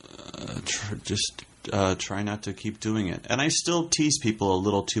try not to keep doing it. And I still tease people a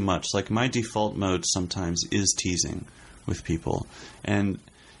little too much. Like, my default mode sometimes is teasing with people. And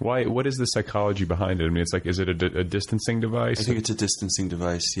why? What is the psychology behind it? It's like, is it a distancing device? I think it's a distancing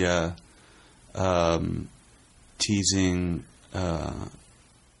device, yeah. Teasing.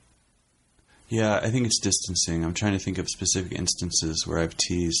 Yeah, I think it's distancing. I'm trying to think of specific instances where I've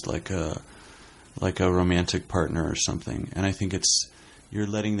teased like a romantic partner or something. And I think you're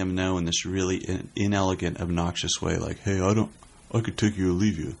letting them know in this really inelegant, obnoxious way, like, hey, I could take you or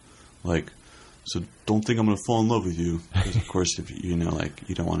leave you. Like, so don't think I'm going to fall in love with you. Because, of course, if you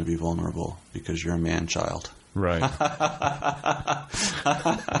don't want to be vulnerable because you're a man-child. Right.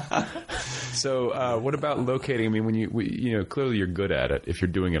 So what about locating? When you clearly you're good at it if you're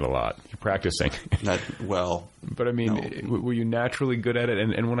doing it a lot. You're practicing. But no. Were you naturally good at it?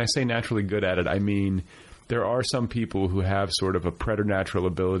 And when I say naturally good at it, I mean there are some people who have sort of a preternatural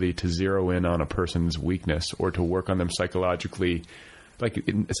ability to zero in on a person's weakness or to work on them psychologically. Like,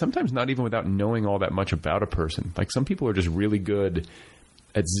 sometimes not even without knowing all that much about a person. Like, some people are just really good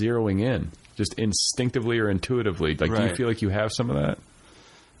at zeroing in, just instinctively or intuitively. Like, right. Do you feel like you have some of that?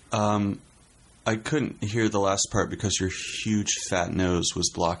 I couldn't hear the last part because your huge fat nose was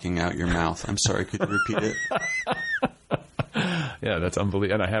blocking out your mouth. I'm sorry, could you repeat it? Yeah, that's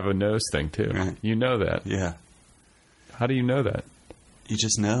unbelievable. And I have a nose thing, too. Right. You know that. Yeah. How do you know that? You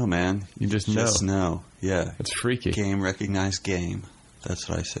just know, man. You just know. Yeah. It's freaky. Game, recognized game. That's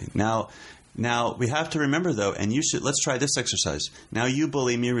what I say. Now, we have to remember, though, and let's try this exercise. Now you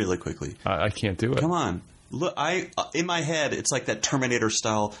bully me really quickly. I can't do it. Come on. Look, in my head, it's like that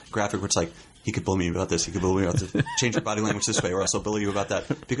Terminator-style graphic where it's like, he could bully me about this. He could bully me about this. Change your body language this way, or else I'll bully you about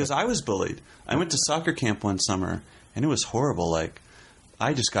that. Because I was bullied. I went to soccer camp one summer, and it was horrible. Like,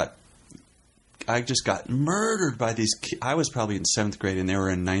 I just got murdered by these kids. I was probably in 7th grade, and they were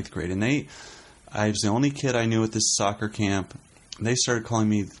in 9th grade. And I was the only kid I knew at this soccer camp. And they started calling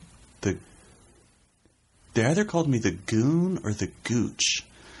me they either called me the goon or the gooch.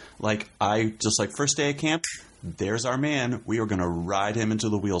 Like, first day of camp, there's our man. We are going to ride him until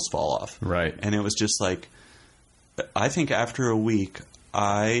the wheels fall off. Right. And it was just like, I think after a week,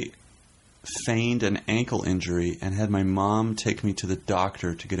 I feigned an ankle injury and had my mom take me to the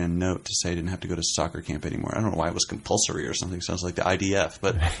doctor to get a note to say I didn't have to go to soccer camp anymore. I don't know why it was compulsory or something. Sounds like the IDF,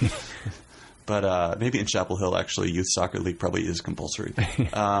 but maybe in Chapel Hill, actually, youth soccer league probably is compulsory.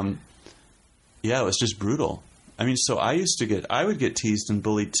 Yeah, it was just brutal. I mean, so I would get teased and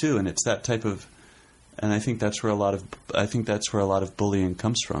bullied too, and it's that type of, and I think that's where a lot of bullying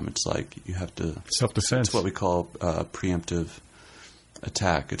comes from. It's like you have to self-defense. It's what we call preemptive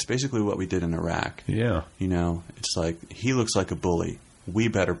attack. It's basically what we did in Iraq. Yeah, you know, it's like he looks like a bully. We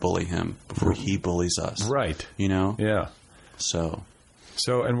better bully him before he bullies us. Right. You know. Yeah. So,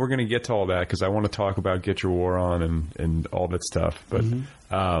 and we're going to get to all that because I want to talk about Get Your War On and all that stuff. But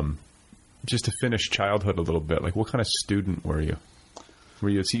just to finish childhood a little bit, like what kind of student were you?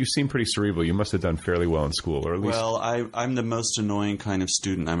 So you seem pretty cerebral. You must have done fairly well in school, or at least. Well, I'm the most annoying kind of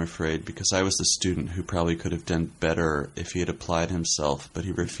student, I'm afraid, because I was the student who probably could have done better if he had applied himself, but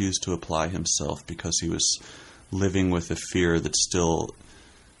he refused to apply himself because he was living with a fear that still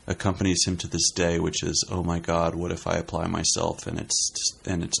accompanies him to this day, which is, oh my God, what if I apply myself and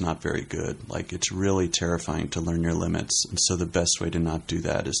it's not very good? Like, it's really terrifying to learn your limits, and so the best way to not do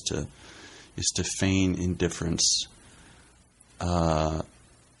that is to feign indifference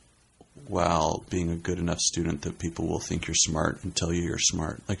while being a good enough student that people will think you're smart and tell you're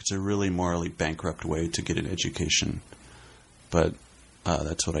smart. Like, it's a really morally bankrupt way to get an education, but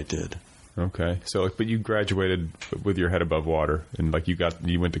that's what I did. Okay, so but you graduated with your head above water, and like you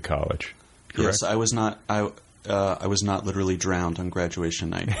went to college. Correct? Yes, I was not literally drowned on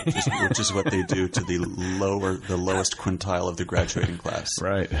graduation night, which is what they do to the lowest quintile of the graduating class.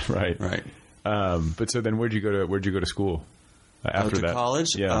 Right. But so then, where'd you go to school after that?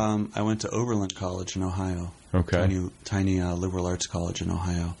 College? Yeah. I went to Oberlin College in Ohio. Okay. Tiny liberal arts college in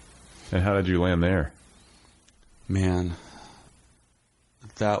Ohio. And how did you land there? Man,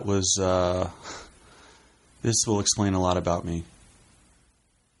 that was. This will explain a lot about me.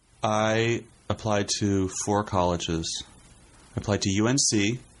 I applied to 4 colleges. I applied to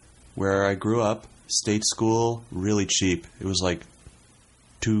UNC, where I grew up. State school, really cheap. It was like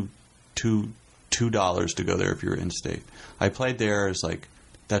 $2 to go there if you're in state. I applied there as like,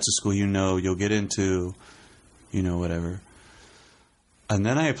 that's a school you'll get into, whatever. And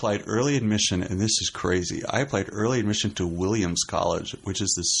then I applied early admission, and this is crazy. I applied early admission to Williams College, which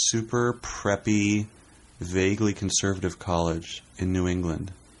is this super preppy, vaguely conservative college in New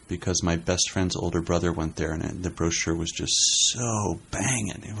England, because my best friend's older brother went there, and the brochure was just so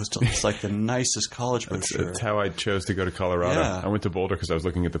banging. It was just like the nicest college brochure. That's how I chose to go to Colorado. Yeah. I went to Boulder because I was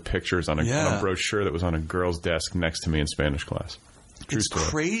looking at the pictures on a brochure that was on a girl's desk next to me in Spanish class. It's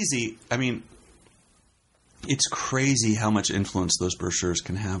crazy. I mean, it's crazy how much influence those brochures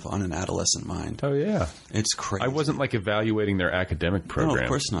can have on an adolescent mind. Oh, yeah. It's crazy. I wasn't like evaluating their academic program. No, of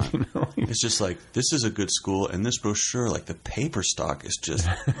course not. It's just like, this is a good school, and this brochure, like the paper stock is just,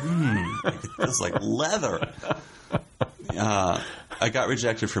 like it feels like leather. I got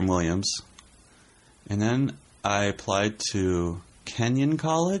rejected from Williams, and then I applied to Kenyon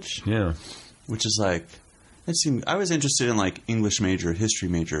College. Yeah. Which is like, I was interested in like English major, history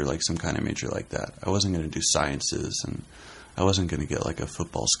major, like some kind of major like that. I wasn't going to do sciences, and I wasn't going to get like a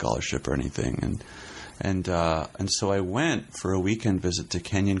football scholarship or anything. And so I went for a weekend visit to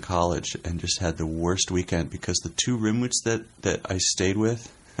Kenyon College and just had the worst weekend because the 2 roommates that I stayed with,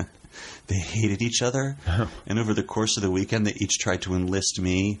 they hated each other. And over the course of the weekend, they each tried to enlist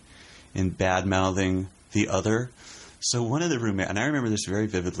me in bad-mouthing the other. So one of the roommates, and I remember this very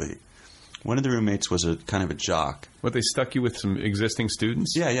vividly, one of the roommates was a kind of a jock. What, they stuck you with some existing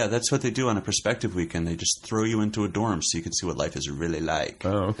students? Yeah, that's what they do on a perspective weekend. They just throw you into a dorm so you can see what life is really like.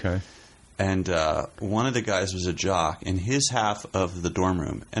 Oh, okay. And one of the guys was a jock, and his half of the dorm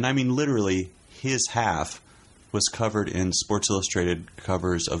room, and I mean literally his half, was covered in Sports Illustrated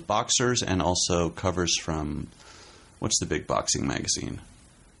covers of boxers and also covers from, what's the big boxing magazine?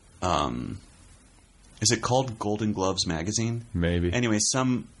 Is it called Golden Gloves magazine? Maybe. Anyway,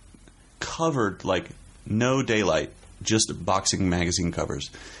 some covered, like, no daylight, just boxing magazine covers.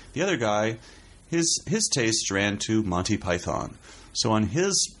 The other guy, his taste ran to Monty Python. So on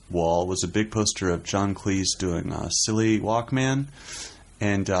his wall was a big poster of John Cleese doing Silly Walkman,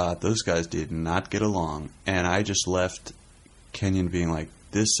 and those guys did not get along. And I just left Kenyon being like,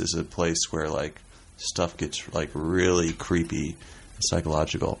 this is a place where like stuff gets like really creepy and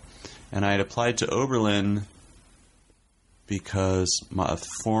psychological. And I had applied to Oberlin because a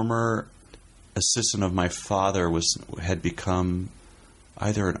former assistant of my father had become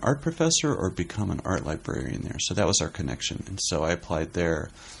either an art professor or become an art librarian there. So that was our connection. And so I applied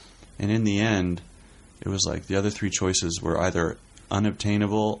there. And in the end, it was like the other three choices were either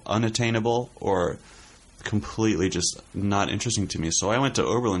unattainable, or completely just not interesting to me. So I went to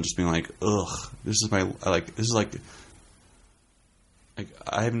Oberlin just being like, ugh,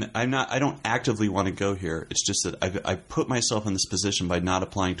 I don't actively want to go here. It's just that I put myself in this position by not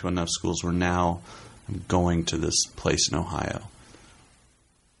applying to enough schools where now I'm going to this place in Ohio.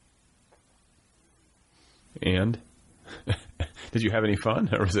 And did you have any fun,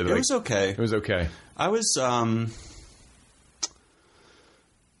 or was it? It was okay. It was okay. I was.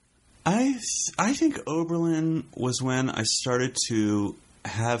 I think Oberlin was when I started to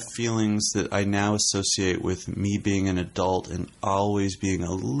have feelings that I now associate with me being an adult and always being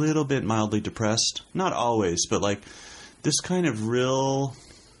a little bit mildly depressed. Not always, but like this kind of real.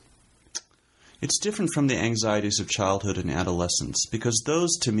 It's different from the anxieties of childhood and adolescence, because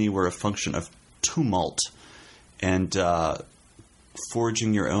those to me were a function of tumult and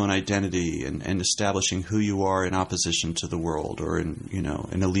forging your own identity and establishing who you are in opposition to the world, or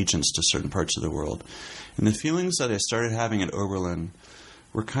in allegiance to certain parts of the world. And the feelings that I started having at Oberlin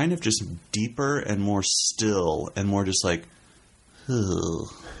were kind of just deeper and more still and more just like,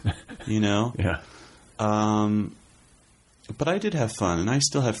 Yeah. But I did have fun, and I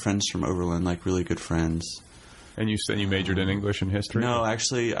still have friends from Oberlin, like really good friends. And you said you majored in English and history? No,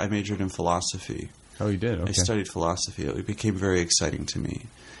 actually, I majored in philosophy. Oh, you did? Okay. I studied philosophy. It became very exciting to me.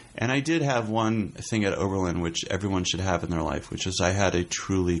 And I did have one thing at Oberlin which everyone should have in their life, which is I had a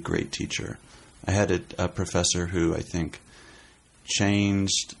truly great teacher. I had a professor who I think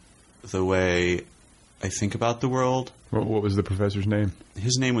changed the way I think about the world. What was the professor's name?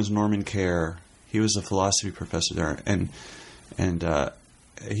 His name was Norman Kerr. He was a philosophy professor there, and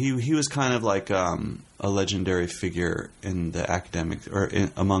he was kind of like a legendary figure in the academic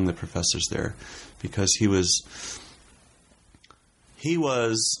among the professors there, because he was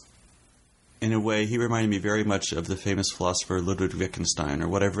in a way, he reminded me very much of the famous philosopher Ludwig Wittgenstein, or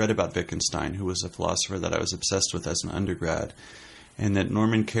what I've read about Wittgenstein, who was a philosopher that I was obsessed with as an undergrad. And that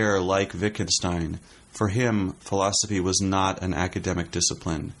Norman Kerr, like Wittgenstein, for him, philosophy was not an academic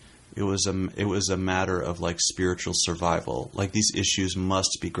discipline. It was a matter of like spiritual survival. Like these issues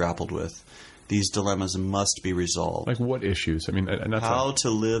must be grappled with. These dilemmas must be resolved. Like what issues? I mean, how to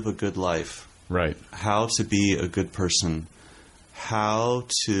live a good life. Right. How to be a good person. How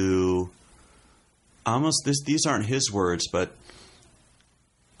to these aren't his words, but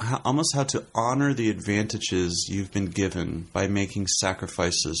almost how to honor the advantages you've been given by making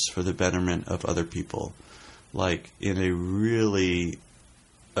sacrifices for the betterment of other people, like in a really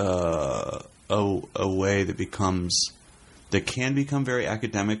a way that can become very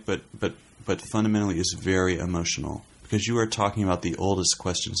academic, but fundamentally is very emotional, because you are talking about the oldest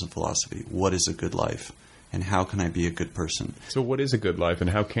questions of philosophy: what is a good life? And how can I be a good person? So what is a good life, and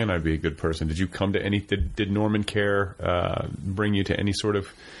how can I be a good person? Did you come to any... Did Norman Kerr bring you to any sort of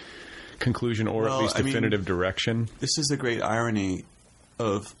conclusion, or at least definitive direction? This is the great irony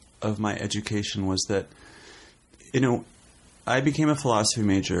of my education, was that, I became a philosophy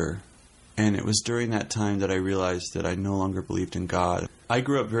major, and it was during that time that I realized that I no longer believed in God. I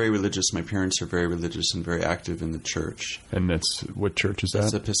grew up very religious. My parents are very religious and very active in the church. And that's... What church is that?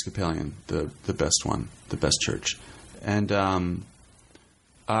 It's Episcopalian, the best one, the best church. And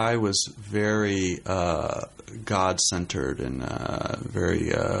I was very God-centered and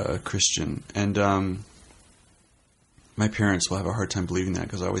very Christian. And my parents will have a hard time believing that,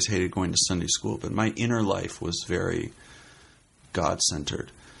 because I always hated going to Sunday school. But my inner life was very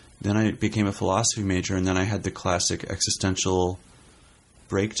God-centered. Then I became a philosophy major, and then I had the classic existential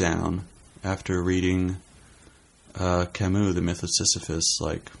breakdown after reading Camus, The Myth of Sisyphus.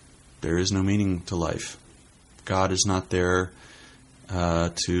 Like, there is no meaning to life. God is not there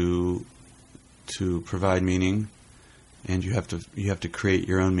to provide meaning, and you have to create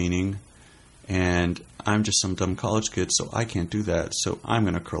your own meaning. And I'm just some dumb college kid, so I can't do that. So I'm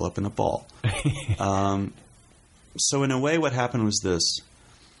going to curl up in a ball. So in a way, what happened was this.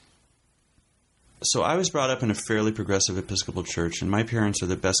 So I was brought up in a fairly progressive Episcopal church, and my parents are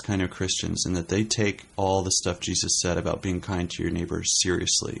the best kind of Christians in that they take all the stuff Jesus said about being kind to your neighbor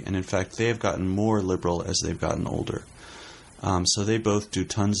seriously. And in fact, they have gotten more liberal as they've gotten older. So they both do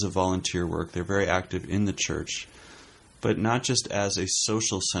tons of volunteer work. They're very active in the church, but not just as a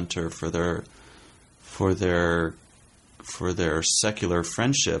social center for their secular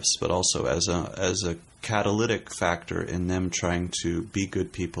friendships, but also as a catalytic factor in them trying to be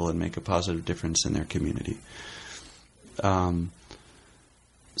good people and make a positive difference in their community. And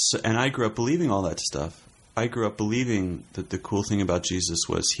I grew up believing all that stuff. I grew up believing that the cool thing about Jesus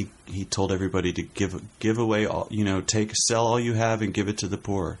was he told everybody to give away all, sell all you have and give it to the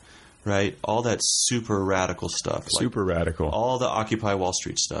poor, right? All that super radical stuff. Super radical. All the Occupy Wall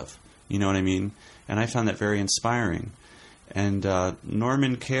Street stuff. You know what I mean? And I found that very inspiring. And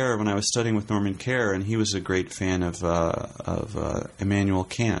Norman Kerr, when I was studying with Norman Kerr, and he was a great fan of Immanuel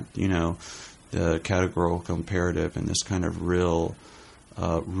Kant, the categorical imperative and this kind of real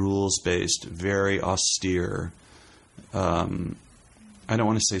rules-based, very austere, I don't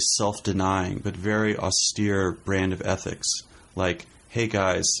want to say self-denying, but very austere brand of ethics. Like, hey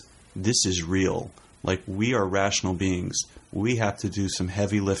guys, this is real. Like, we are rational beings. We have to do some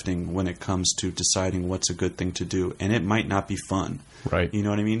heavy lifting when it comes to deciding what's a good thing to do. And it might not be fun. Right. You know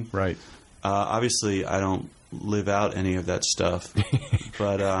what I mean? Right. Obviously, I don't live out any of that stuff.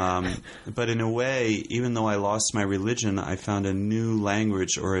 But in a way, even though I lost my religion, I found a new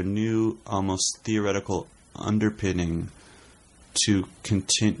language or a new almost theoretical underpinning to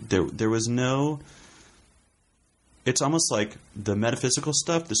continue. There was no... It's almost like the metaphysical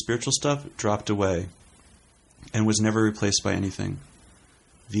stuff, the spiritual stuff, dropped away and was never replaced by anything.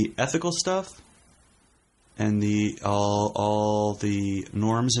 The ethical stuff and all the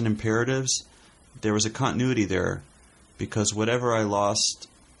norms and imperatives, there was a continuity there, because whatever I lost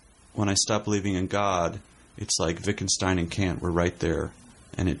when I stopped believing in God, it's like Wittgenstein and Kant were right there,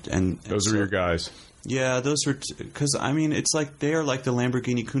 those are your guys. Yeah, those are because it's like they are like the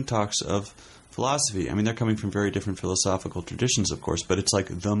Lamborghini Countachs of philosophy. I mean, they're coming from very different philosophical traditions, of course, but it's like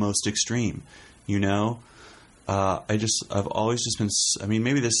the most extreme, I've always just been,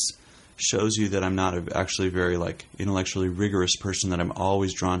 maybe this shows you that I'm not actually very intellectually rigorous person, that I'm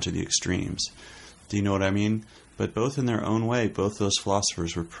always drawn to the extremes. Do you know what I mean? But both in their own way, both those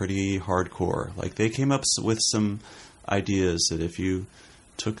philosophers were pretty hardcore. Like, they came up with some ideas that if you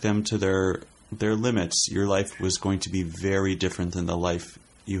took them to their limits, your life was going to be very different than the life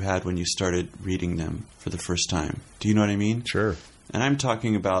you had when you started reading them for the first time. Do you know what I mean? Sure. And I'm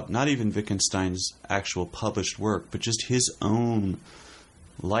talking about not even Wittgenstein's actual published work, but just his own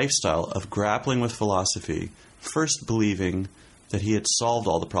lifestyle of grappling with philosophy, first believing that he had solved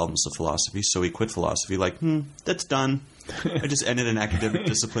all the problems of philosophy, so he quit philosophy, that's done. I just ended an academic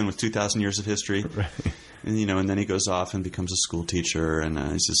discipline with 2,000 years of history. Right. And then he goes off and becomes a school teacher, and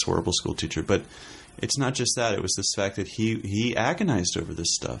he's this horrible school teacher. But it's not just that. It was this fact that he agonized over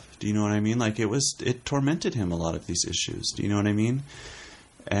this stuff. Do you know what I mean? Like, it tormented him, a lot of these issues. Do you know what I mean?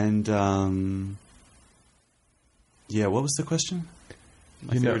 And, what was the question?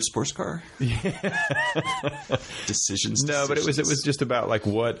 My favorite sports car? Decisions. No, but it was just about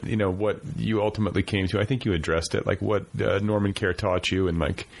what you ultimately came to. I think you addressed it, what Norman Kerr taught you, and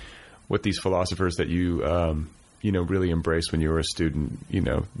what these philosophers that you really embraced when you were a student,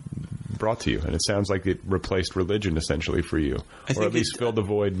 brought to you. And it sounds like it replaced religion essentially for you, or at least filled the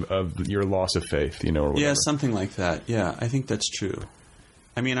void of your loss of faith, or whatever. Yeah, something like that. Yeah, I think that's true.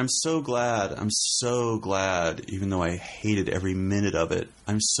 I'm so glad, even though I hated every minute of it,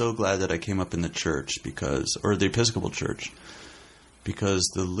 I'm so glad that I came up in the church or the Episcopal Church, because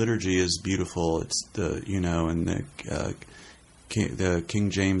the liturgy is beautiful. It's and the King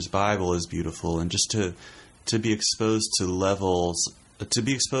James Bible is beautiful, and just to be exposed to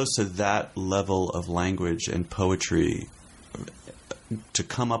that level of language and poetry, to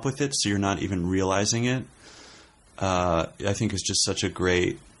come up with it so you're not even realizing it, I think is just such a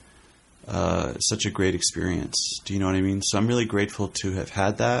great experience. Do you know what I mean? So I'm really grateful to have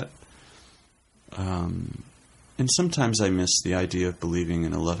had that. And sometimes I miss the idea of believing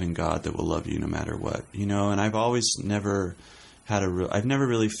in a loving God that will love you no matter what, and I've always never had I've never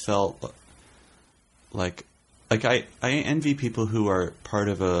really felt like I envy people who are part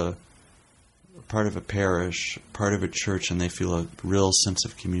of a parish, part of a church, and they feel a real sense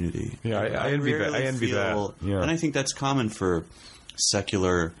of community. Yeah, I envy that. I envy that. Yeah. And I think that's common for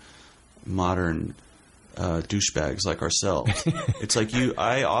secular, modern douchebags like ourselves. It's like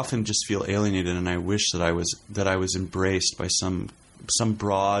I often just feel alienated, and I wish that I was embraced by some some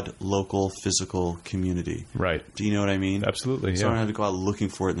broad local physical community. Right. Do you know what I mean? Absolutely. So I Yeah. don't have to go out looking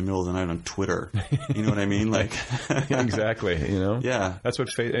for it in the middle of the night on Twitter. You know what I mean? Like, Exactly. You know. Yeah. That's what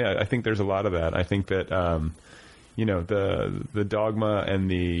faith. Yeah. I think there's a lot of that. I think that the dogma and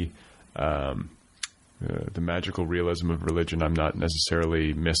the magical realism of religion, I'm not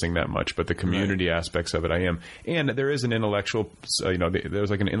necessarily missing that much, but the community aspects of it, I am. And there is an intellectual,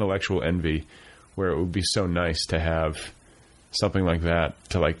 there's like an intellectual envy where it would be so nice to have something like that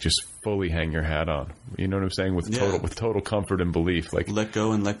to like just fully hang your hat on. You know what I'm saying? With total comfort and belief. Like, let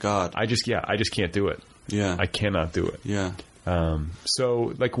go and let God. I just can't do it. Yeah. I cannot do it. Yeah.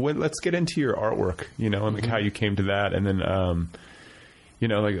 So like let's get into your artwork, and like how you came to that, and then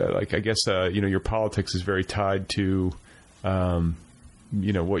like I guess your politics is very tied to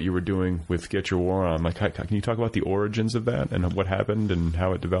what you were doing with Get Your War On. Like, can you talk about the origins of that and what happened and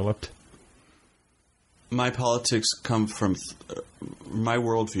how it developed? My politics come from my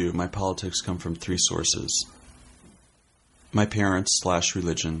worldview. My politics come from three sources: my parents /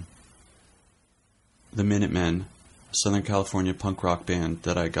 religion, the Minutemen, Southern California punk rock band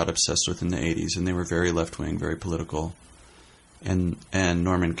that I got obsessed with in the 80s, and they were very left-wing, very political, and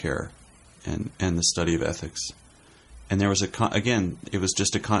Norman Care, and the study of ethics. And there was it was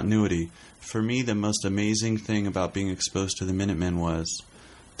just a continuity. For me, the most amazing thing about being exposed to the Minutemen was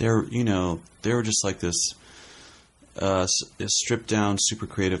they were just like this stripped down, super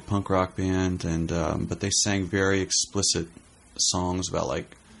creative punk rock band, and but they sang very explicit songs about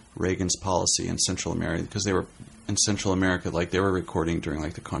like Reagan's policy in Central America, because they were in Central America, like they were recording during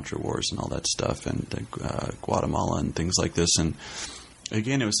like the Contra Wars and all that stuff, and Guatemala and things like this. And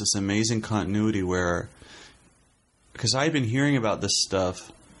again, it was this amazing continuity where, because I had been hearing about this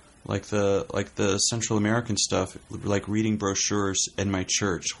stuff, like the Central American stuff, like reading brochures in my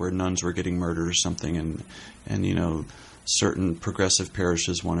church where nuns were getting murdered or something, and certain progressive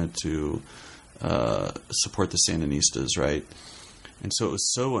parishes wanted to support the Sandinistas, right? And so it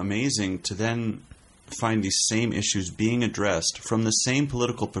was so amazing to then find these same issues being addressed from the same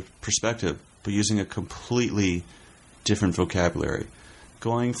political perspective, but using a completely different vocabulary,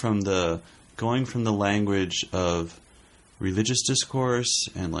 going from the language of religious discourse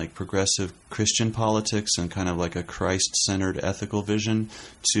and like progressive Christian politics and kind of like a Christ-centered ethical vision,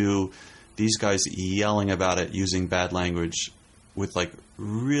 to these guys yelling about it using bad language with like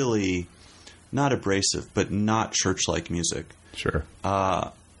really not abrasive but not church-like music. Sure.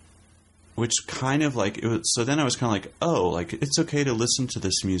 Which kind of like it was, so then I was kind of like, oh, like it's okay to listen to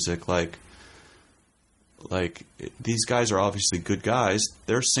this music, like these guys are obviously good guys.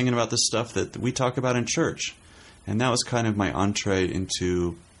 They're singing about the stuff that we talk about in church. And that was kind of my entree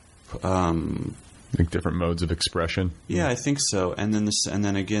into like different modes of expression. Yeah, I think so. And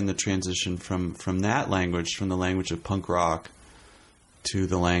then again the transition from that language, from the language of punk rock, to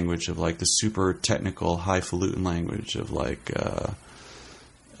the language of like the super technical, highfalutin language of like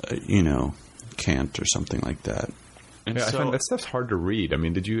Kant or something like that. And yeah, so, I find that stuff's hard to read. I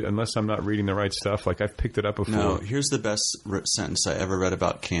mean, unless I'm not reading the right stuff, like I've picked it up before. No, here's the best sentence I ever read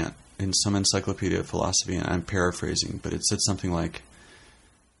about Kant in some encyclopedia of philosophy, and I'm paraphrasing, but it said something like,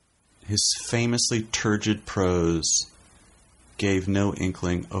 his famously turgid prose gave no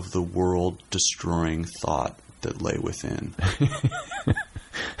inkling of the world-destroying thought that lay within.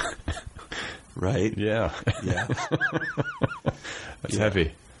 Right? Yeah. Yeah. That's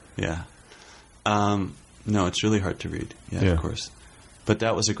heavy. Yeah. No, it's really hard to read. Yeah, of course. But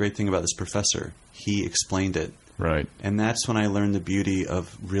that was a great thing about this professor. He explained it. Right. And that's when I learned the beauty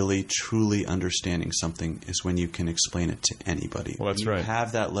of really, truly understanding something, is when you can explain it to anybody. Well, that's when you right.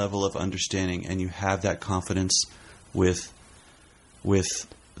 have that level of understanding and you have that confidence with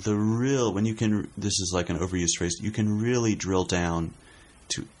the real, when you can, this is like an overused phrase, you can really drill down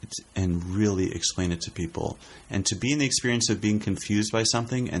to and really explain it to people. And to be in the experience of being confused by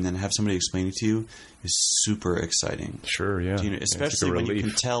something and then have somebody explain it to you is super exciting. Sure, yeah. Especially when you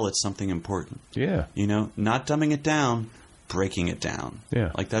can tell it's something important. Yeah. Not dumbing it down, breaking it down.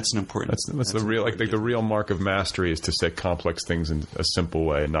 Yeah. Like that's an important. That's the real, like the real mark of mastery is to say complex things in a simple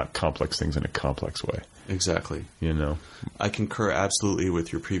way and not complex things in a complex way. Exactly. I concur absolutely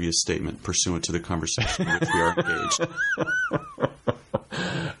with your previous statement, pursuant to the conversation in which we are engaged.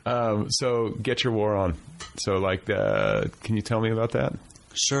 So Get Your War On. So like, can you tell me about that?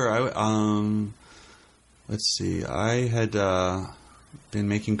 Sure. Let's see. I had been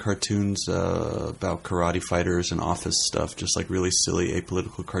making cartoons about karate fighters and office stuff, just like really silly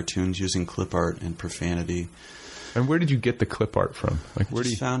apolitical cartoons using clip art and profanity. And where did you get the clip art from? Like, where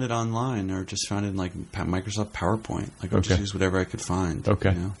just found it online, or just found it in like Microsoft PowerPoint. Like, I just used whatever I could find.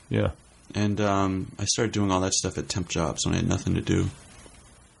 Okay. Yeah. And I started doing all that stuff at temp jobs when I had nothing to do.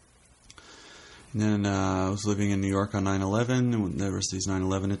 And then I was living in New York on 9/11, and there was these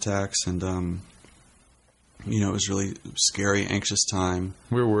 9/11 attacks, and it was really scary, anxious time.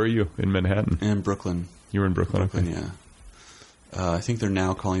 Where were you in Manhattan? In Brooklyn. You were in Brooklyn, okay. Yeah. I think they're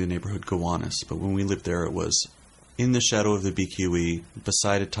now calling the neighborhood Gowanus, but when we lived there, it was in the shadow of the BQE,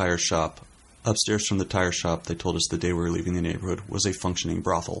 beside a tire shop. Upstairs from the tire shop, they told us the day we were leaving the neighborhood, was a functioning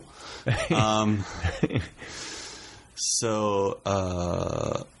brothel. So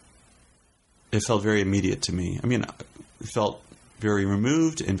it felt very immediate to me. I mean, it felt very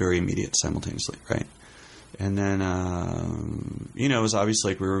removed and very immediate simultaneously, right? And then, it was obvious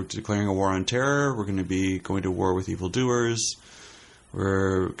like we were declaring a war on terror. We're going to be going to war with evildoers.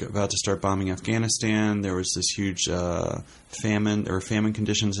 We're about to start bombing Afghanistan. There was this huge famine. There were famine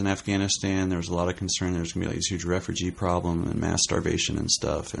conditions in Afghanistan. There was a lot of concern. There was going to be like this huge refugee problem and mass starvation and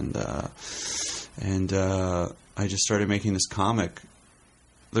stuff. And I just started making this comic.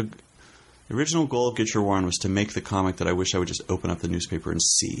 The original goal of Get Your War On was to make the comic that I wish I would just open up the newspaper and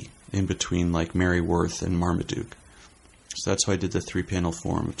see in between like Mary Worth and Marmaduke. So that's why I did the 3-panel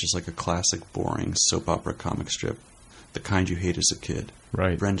form, which is like a classic, boring soap opera comic strip. The kind you hate as a kid.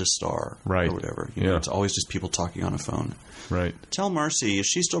 Right. Brenda Starr. Right. Or whatever. You know, it's always just people talking on a phone. Right. Tell Marcy, is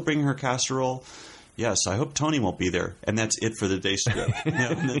she still bringing her casserole? Yes, I hope Tony won't be there. And that's it for the day strip. And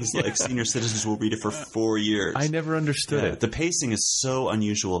then it's like senior citizens will read it for 4 years. I never understood it. The pacing is so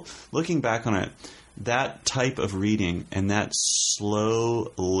unusual. Looking back on it, that type of reading and that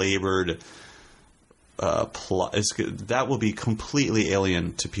slow, labored plot, that will be completely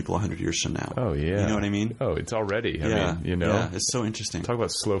alien to people 100 years from now. Oh, yeah. You know what I mean? Oh, it's already. I mean, Yeah, it's so interesting. Talk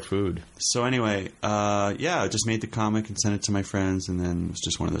about slow food. So anyway, I just made the comic and sent it to my friends, and then it was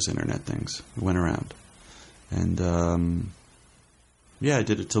just one of those internet things. It went around. And, I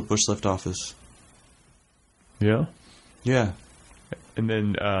did it till Bush left office. Yeah? Yeah. And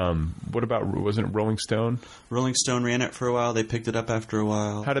then, what about, wasn't it Rolling Stone? Rolling Stone ran it for a while. They picked it up after a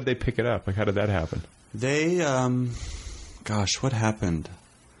while. How did they pick it up? Like, how did that happen? They, what happened?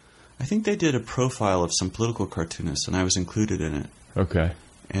 I think they did a profile of some political cartoonists, and I was included in it. Okay.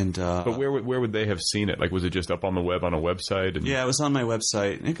 And but where would they have seen it? Like, was it just up on the web on a website? And... Yeah, it was on my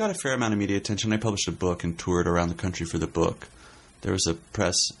website, and it got a fair amount of media attention. I published a book and toured around the country for the book. There was a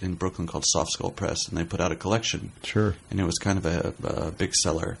press in Brooklyn called Soft Skull Press, and they put out a collection. Sure. And it was kind of a big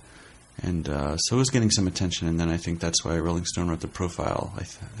seller. And so it was getting some attention, and then I think that's why Rolling Stone wrote the profile, I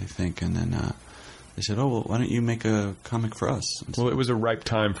think. And then they said, oh, well, why don't you make a comic for us? Well, it was a ripe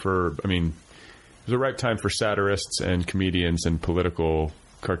time for, satirists and comedians and political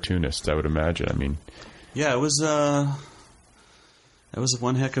cartoonists, I would imagine. Yeah, it was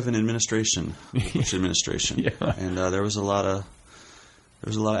one heck of an administration, Bush administration. Yeah. And there was a lot of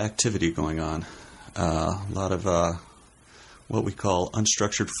activity going on. A lot of what we call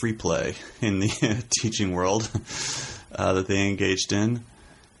unstructured free play in the teaching world that they engaged in.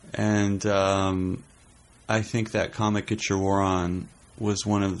 And I think that comic Get Your War On was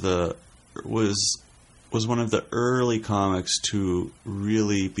one of the early comics to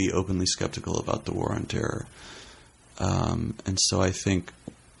really be openly skeptical about the war on terror. And so I think,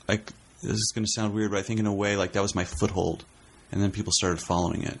 this is going to sound weird, but I think in a way like that was my foothold. And then people started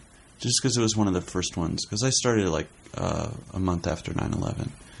following it. Just because it was one of the first ones. Because I started like a month after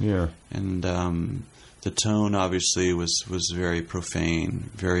 9/11. Yeah. And the tone obviously was very profane,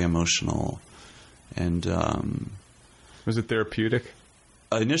 very emotional. And was it therapeutic?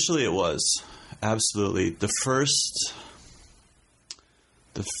 Initially it was. Absolutely. The first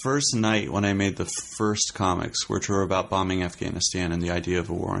night when I made the first comics, which were about bombing Afghanistan and the idea of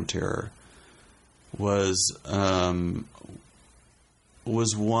a war on terror, was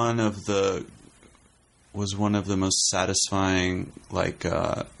one of the most satisfying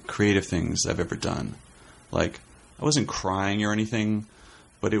creative things I've ever done. Like, I wasn't crying or anything,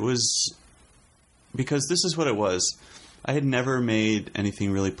 but it was because this is what it was. I had never made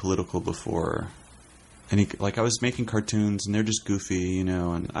anything really political before. I was making cartoons and they're just goofy,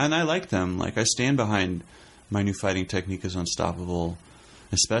 and I like them. Like, I stand behind my new fighting technique is unstoppable,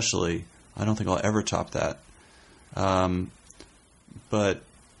 especially. I don't think I'll ever top that. But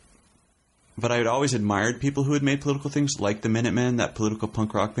I had always admired people who had made political things, like the Minutemen, that political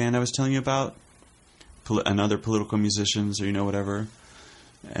punk rock band I was telling you about, and other political musicians, or whatever.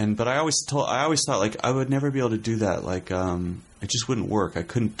 But I always thought like I would never be able to do that. Like it just wouldn't work. I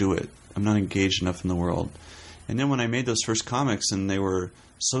couldn't do it. I'm not engaged enough in the world. And then when I made those first comics, and they were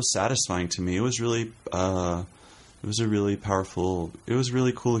so satisfying to me, it was really it was a really powerful. It was a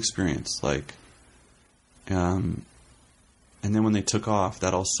really cool experience. Like and then when they took off,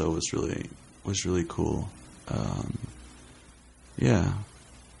 that also was really cool. Yeah.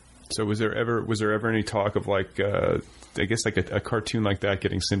 So was there ever any talk of like I guess like a cartoon like that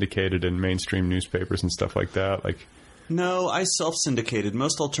getting syndicated in mainstream newspapers and stuff like that? Like, no, I self-syndicated.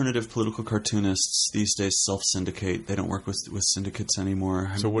 Most alternative political cartoonists these days self-syndicate. They don't work with syndicates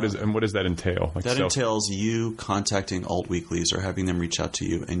anymore. So what does that entail? Like that entails you contacting alt weeklies or having them reach out to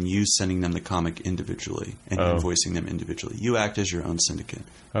you, and you sending them the comic individually and invoicing them individually. You act as your own syndicate.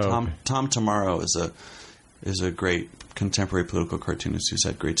 Okay. Tom Tomorrow is a great contemporary political cartoonist who's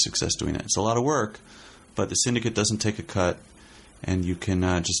had great success doing that. It's a lot of work, but the syndicate doesn't take a cut, and you can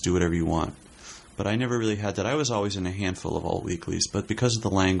just do whatever you want. But I never really had that. I was always in a handful of alt weeklies, but because of the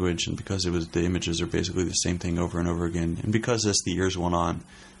language and because the images are basically the same thing over and over again, and because as the years went on,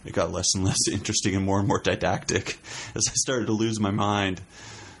 it got less and less interesting and more didactic as I started to lose my mind.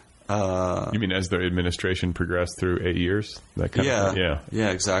 You mean as the administration progressed through 8 years? That kind of thing? Yeah,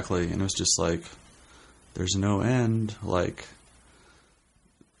 exactly. And it was just like, there's no end. Like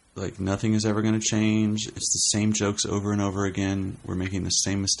nothing is ever going to change. It's the same jokes over and over again. We're making the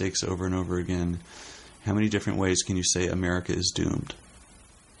same mistakes over and over again. How many different ways can you say America is doomed?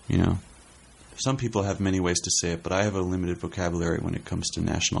 You know? Some people have many ways to say it, but I have a limited vocabulary when it comes to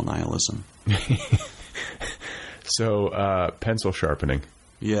national nihilism. So, pencil sharpening.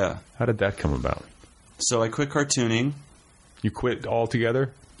 Yeah. How did that come about? So I quit cartooning. You quit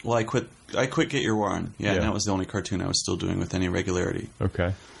altogether? Well, I quit Get Your Warren. Yeah, and that was the only cartoon I was still doing with any regularity.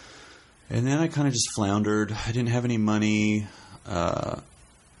 Okay. And then I kind of just floundered. I didn't have any money.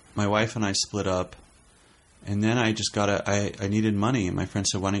 My wife and I split up. And then I just I needed money. And my friend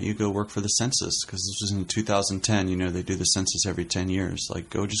said, why don't you go work for the census? Because this was in 2010. You know, they do the census every 10 years. Like,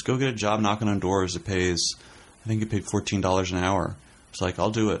 go get a job knocking on doors. It pays, I think it paid $14 an hour. It's like,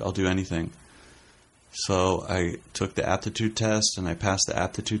 I'll do it. I'll do anything. So I took the aptitude test, and I passed the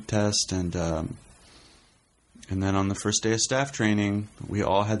aptitude test, and then on the first day of staff training, we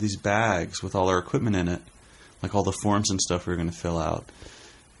all had these bags with all our equipment in it, like all the forms and stuff we were going to fill out,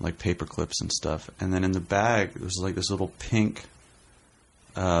 like paper clips and stuff. And then in the bag, there was like this little pink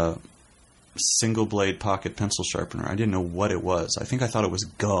single blade pocket pencil sharpener. I didn't know what it was. I think I thought it was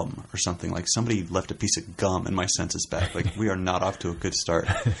gum or something. Like somebody left a piece of gum in my census bag. Like, we are not off to a good start.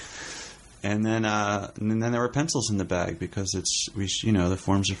 And then there were pencils in the bag because the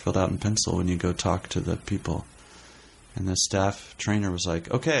forms are filled out in pencil when you go talk to the people. And the staff trainer was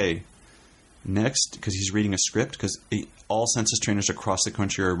like, okay, next, because he's reading a script, because all census trainers across the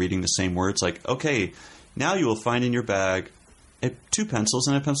country are reading the same words. Like, okay, now you will find in your bag 2 pencils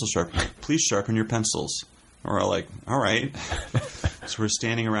and a pencil sharpener. Please sharpen your pencils. And we're like, all right. So we're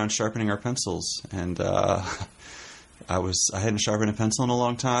standing around sharpening our pencils, and I hadn't sharpened a pencil in a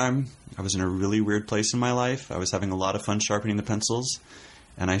long time. I was in a really weird place in my life. I was having a lot of fun sharpening the pencils,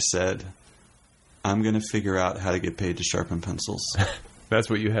 and I said, I'm going to figure out how to get paid to sharpen pencils. That's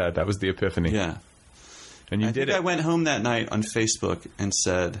what you had. That was the epiphany. Yeah. And you did it. I went home that night on Facebook and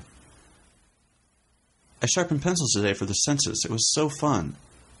said, I sharpened pencils today for the census. It was so fun.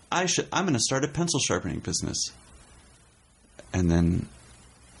 I'm going to start a pencil sharpening business. And then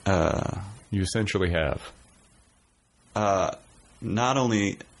you essentially have. Not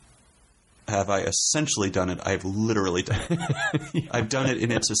only have I essentially done it, I've literally done it. I've done it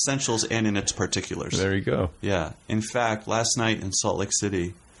in its essentials and in its particulars. There you go. Yeah. In fact, last night in Salt Lake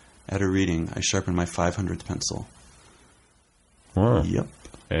City at a reading, I sharpened my 500th pencil. Wow. Yep.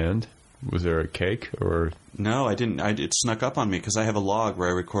 And was there a cake or? No, I didn't. It snuck up on me because I have a log where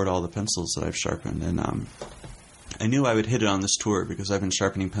I record all the pencils that I've sharpened. And I knew I would hit it on this tour because I've been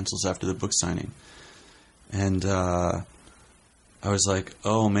sharpening pencils after the book signing. And I was like,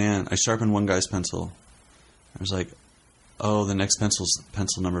 oh, man, I sharpened one guy's pencil. I was like, oh, the next pencil's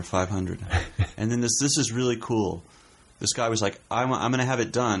pencil number 500. And then this is really cool. This guy was like, I'm going to have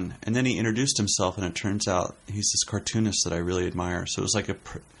it done. And then he introduced himself, and it turns out he's this cartoonist that I really admire. So it was like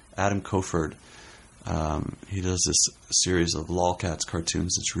Adam Koford. He does this series of Lolcats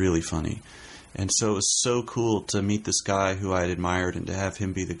cartoons. It's really funny. And so it was so cool to meet this guy who I had admired and to have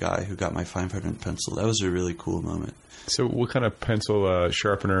him be the guy who got my 500th pencil. That was a really cool moment. So what kind of pencil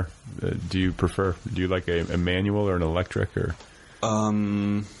sharpener do you prefer? Do you like a manual or an electric? Or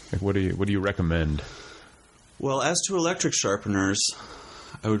like what do you recommend? Well, as to electric sharpeners,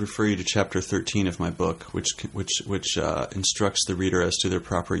 I would refer you to Chapter 13 of my book, which instructs the reader as to their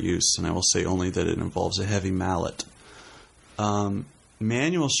proper use, and I will say only that it involves a heavy mallet.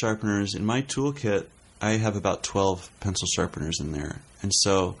 Manual sharpeners, in my toolkit, I have about 12 pencil sharpeners in there. And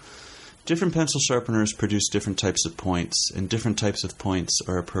so different pencil sharpeners produce different types of points, and different types of points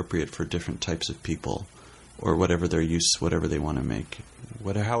are appropriate for different types of people. or whatever their use, whatever they want to make,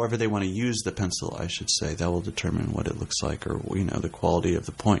 however they want to use the pencil, I should say, that will determine what it looks like, or the quality of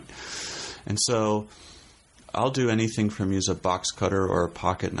the point. And so I'll do anything from use a box cutter or a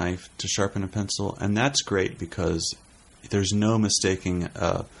pocket knife to sharpen a pencil, and that's great because there's no mistaking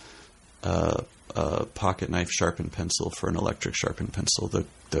a pocket knife sharpened pencil for an electric sharpened pencil. The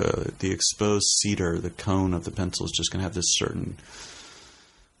exposed cedar, the cone of the pencil, is just going to have this certain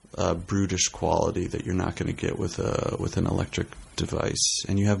brutish quality that you're not going to get with an electric device,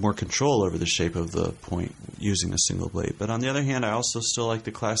 and you have more control over the shape of the point using a single blade. But on the other hand, I also still like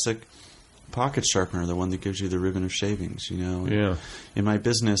the classic pocket sharpener, the one that gives you the ribbon of shavings. Yeah. In my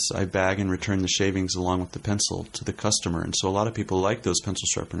business, I bag and return the shavings along with the pencil to the customer, and so a lot of people like those pencil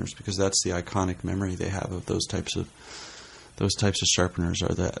sharpeners because that's the iconic memory they have of those types of sharpeners,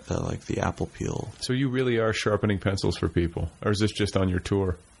 are like the apple peel. So you really are sharpening pencils for people, or is this just on your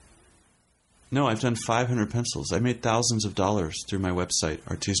tour? No, I've done 500 pencils. I made thousands of dollars through my website,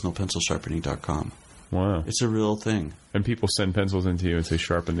 artisanalpencilsharpening.com. Wow. It's a real thing. And people send pencils into you and say,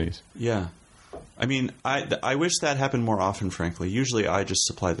 sharpen these. Yeah. I mean, I wish that happened more often, frankly. Usually I just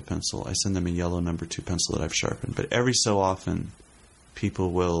supply the pencil. I send them a yellow number 2 pencil that I've sharpened. But every so often,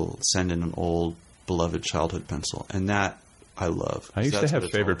 people will send in an old, beloved childhood pencil. And that I love. I used to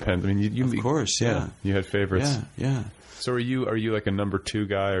have favorite pens. I mean, of course, yeah. You had favorites. Yeah. So are you like a number 2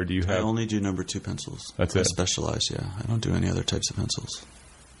 guy, or do you have... I only do number 2 pencils. That's it? I specialize, yeah. I don't do any other types of pencils.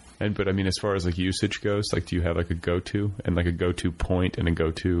 But I mean, as far as like usage goes, like do you have like a go-to and like a go-to point and a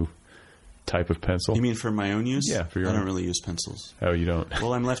go-to type of pencil? You mean for my own use? Yeah, for your I own. don't really use pencils. Oh, you don't?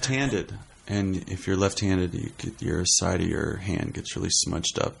 Well, I'm left-handed, and if you're left-handed, your side of your hand gets really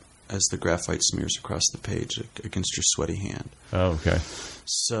smudged up as the graphite smears across the page against your sweaty hand. Oh, okay.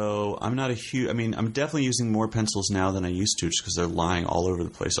 So I'm not a huge... I mean, I'm definitely using more pencils now than I used to, just because they're lying all over the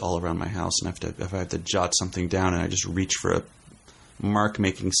place, all around my house, and if I have to jot something down and I just reach for a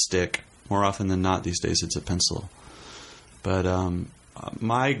mark-making stick, more often than not these days it's a pencil. But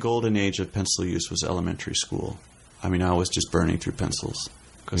my golden age of pencil use was elementary school. I mean, I was just burning through pencils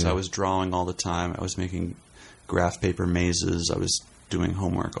because I was drawing all the time. I was making graph paper mazes. I was doing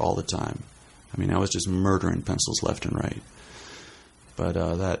homework all the time. I mean, I was just murdering pencils left and right. But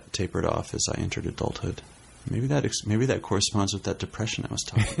that tapered off as I entered adulthood. Maybe that corresponds with that depression I was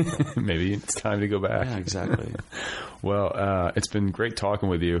talking about. Maybe it's time to go back. Yeah, exactly. Well, it's been great talking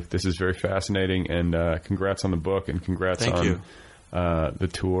with you. This is very fascinating, and congrats on the book, and congrats on the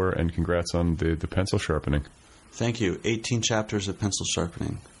tour, and congrats on the pencil sharpening. Thank you. 18 chapters of pencil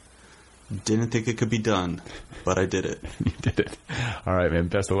sharpening. Didn't think it could be done, but I did it. You did it. All right, man.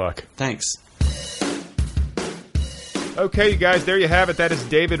 Best of luck. Thanks. Okay, you guys, there you have it. That is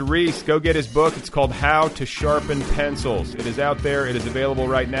David Rees. Go get his book. It's called How to Sharpen Pencils. It is out there. It is available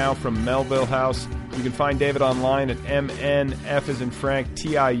right now from Melville House. You can find David online at mnf@tiu.cc,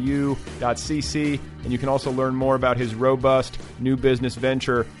 and you can also learn more about his robust new business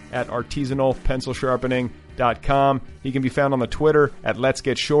venture at artisanalpencilsharpening.com. He can be found on the Twitter at Let's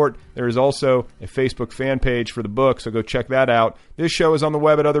Get Short. There is also a Facebook fan page for the book, so go check that out. This show is on the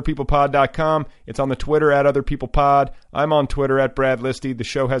web at otherpeoplepod.com. It's on the Twitter at otherpeoplepod. I'm on Twitter at Brad Listy. The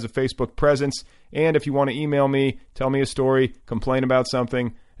show has a Facebook presence, and if you want to email me, tell me a story, complain about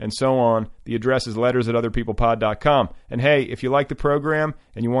something, and so on, the address is letters@otherpeoplepod.com. And hey, if you like the program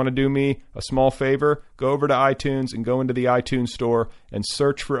and you want to do me a small favor, go over to iTunes and go into the iTunes store and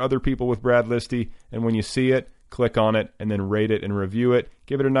search for Other People with Brad Listy. And when you see it, click on it and then rate it and review it.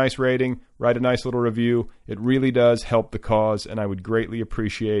 Give it a nice rating, write a nice little review. It really does help the cause, and I would greatly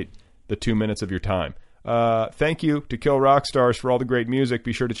appreciate the 2 minutes of your time. Thank you to Kill Rock Stars for all the great music.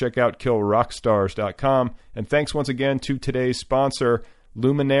 Be sure to check out killrockstars.com. And thanks once again to today's sponsor,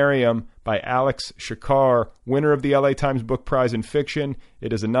 Luminarium by Alex Shakar, winner of the LA Times Book Prize in Fiction.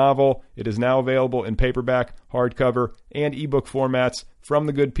 It is a novel. It is now available in paperback, hardcover, and ebook formats from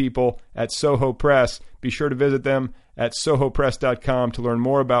the good people at Soho Press. Be sure to visit them at sohopress.com to learn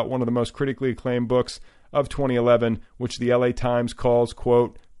more about one of the most critically acclaimed books of 2011, which the LA Times calls,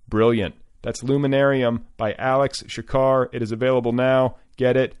 quote, brilliant. That's Luminarium by Alex Shakar. It is available now.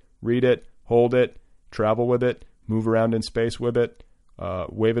 Get it, read it, hold it, travel with it, move around in space with it.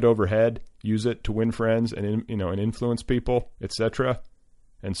 Wave it overhead, use it to win friends and influence people, etc.,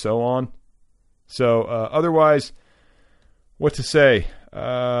 and so on. So otherwise, what to say?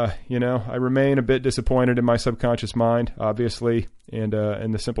 I remain a bit disappointed in my subconscious mind, obviously, and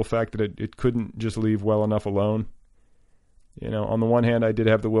the simple fact that it couldn't just leave well enough alone. On the one hand, I did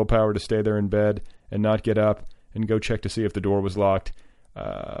have the willpower to stay there in bed and not get up and go check to see if the door was locked,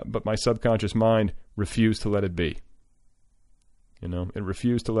 but my subconscious mind refused to let it be. It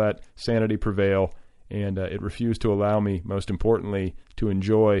refused to let sanity prevail, and it refused to allow me, most importantly, to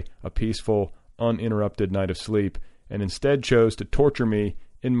enjoy a peaceful, uninterrupted night of sleep, and instead chose to torture me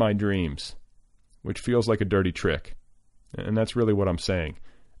in my dreams, which feels like a dirty trick. And that's really what I'm saying.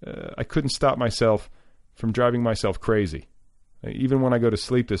 I couldn't stop myself from driving myself crazy. Even when I go to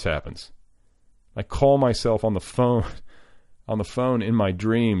sleep, this happens. I call myself on the phone in my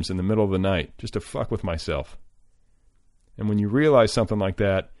dreams in the middle of the night, just to fuck with myself. And when you realize something like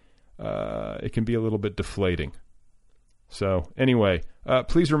that, it can be a little bit deflating. So anyway,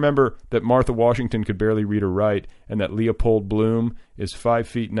 please remember that Martha Washington could barely read or write, and that Leopold Bloom is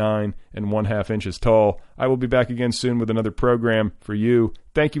 5'9" and 1/2 inches tall. I will be back again soon with another program for you.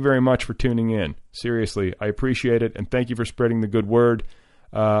 Thank you very much for tuning in. Seriously, I appreciate it, and thank you for spreading the good word.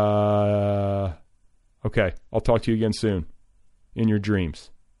 Okay, I'll talk to you again soon. In your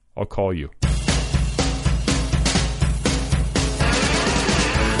dreams. I'll call you.